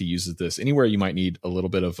guitars. He uses this anywhere you might need a little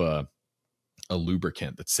bit of a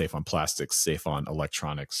lubricant that's safe on plastics, safe on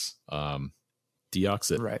electronics.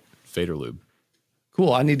 Deoxit, right? Fader Lube.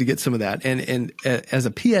 Cool. I need to get some of that. And as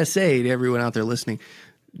a PSA to everyone out there listening,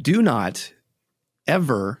 do not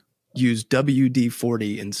ever use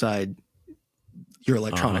WD-40 inside your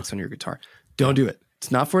electronics on your guitar. Don't do it.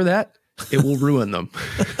 It's not for that. It will ruin them.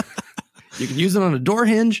 You can use it on a door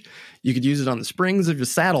hinge. You could use it on the springs of your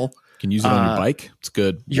saddle. You can use it on your bike. It's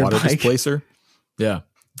good. Water displacer. Yeah.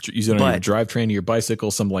 Use it on your drivetrain or your bicycle,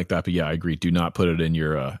 something like that. But yeah, I agree. Do not put it in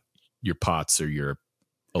your pots or your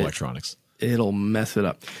electronics. It'll mess it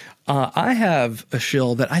up. I have a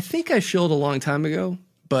shill that I think I shilled a long time ago,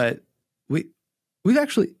 but we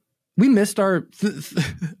missed our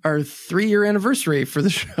 3-year anniversary for the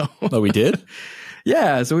show. Oh, we did?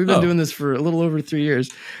 Yeah. So we've been doing this for a little over 3 years.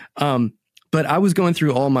 But I was going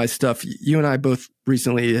through all my stuff. You and I both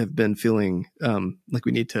recently have been feeling like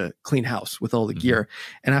we need to clean house with all the gear.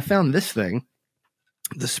 And I found this thing,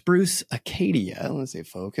 the Spruce Acadia. Let's see,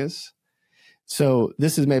 focus. So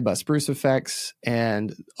this is made by Spruce Effects,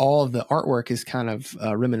 and all of the artwork is kind of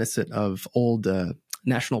reminiscent of old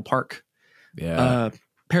national park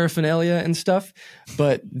paraphernalia and stuff.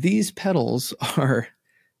 But these pedals are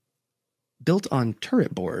built on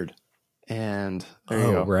turret board. And there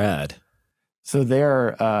you go. Rad. So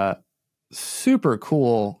they're super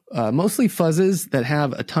cool. Mostly fuzzes that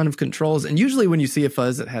have a ton of controls. And usually when you see a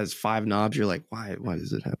fuzz that has 5 knobs, you're like, why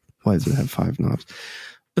does it have 5 knobs?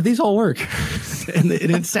 But these all work and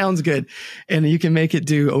it sounds good. And you can make it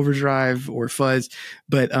do overdrive or fuzz.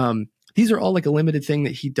 But these are all like a limited thing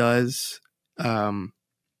that he does. And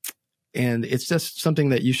it's just something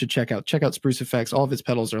that you should check out. Check out Spruce Effects. All of his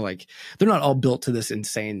pedals are like, they're not all built to this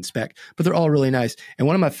insane spec, but they're all really nice. And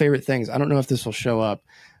one of my favorite things, I don't know if this will show up,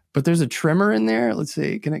 but there's a trimmer in there. Let's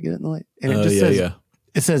see. Can I get it in the light? And it just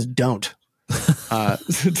it says don't,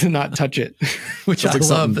 to not touch it, which I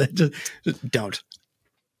love. Just don't.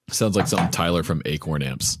 Sounds like something Tyler from Acorn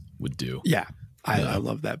Amps would do. Yeah. I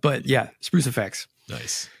love that. But yeah, Spruce Effects.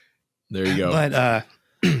 Nice. There you go.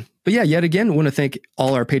 But yeah, yet again, I want to thank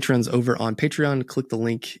all our patrons over on Patreon. Click the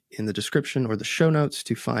link in the description or the show notes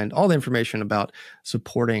to find all the information about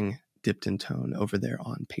supporting Dipped in Tone over there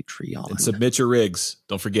on Patreon. And submit your rigs.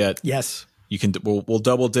 Don't forget. Yes. You can. We'll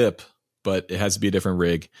double dip, but it has to be a different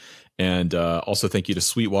rig. And also thank you to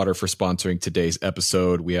Sweetwater for sponsoring today's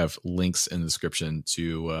episode. We have links in the description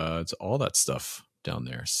to all that stuff down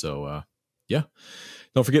there. So yeah,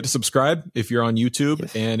 don't forget to subscribe if you're on YouTube.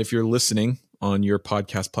 Yes. And if you're listening on your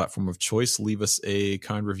podcast platform of choice, leave us a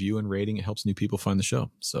kind review and rating. It helps new people find the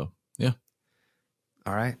show. So yeah.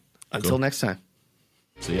 All right. Until next time.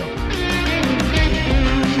 See ya.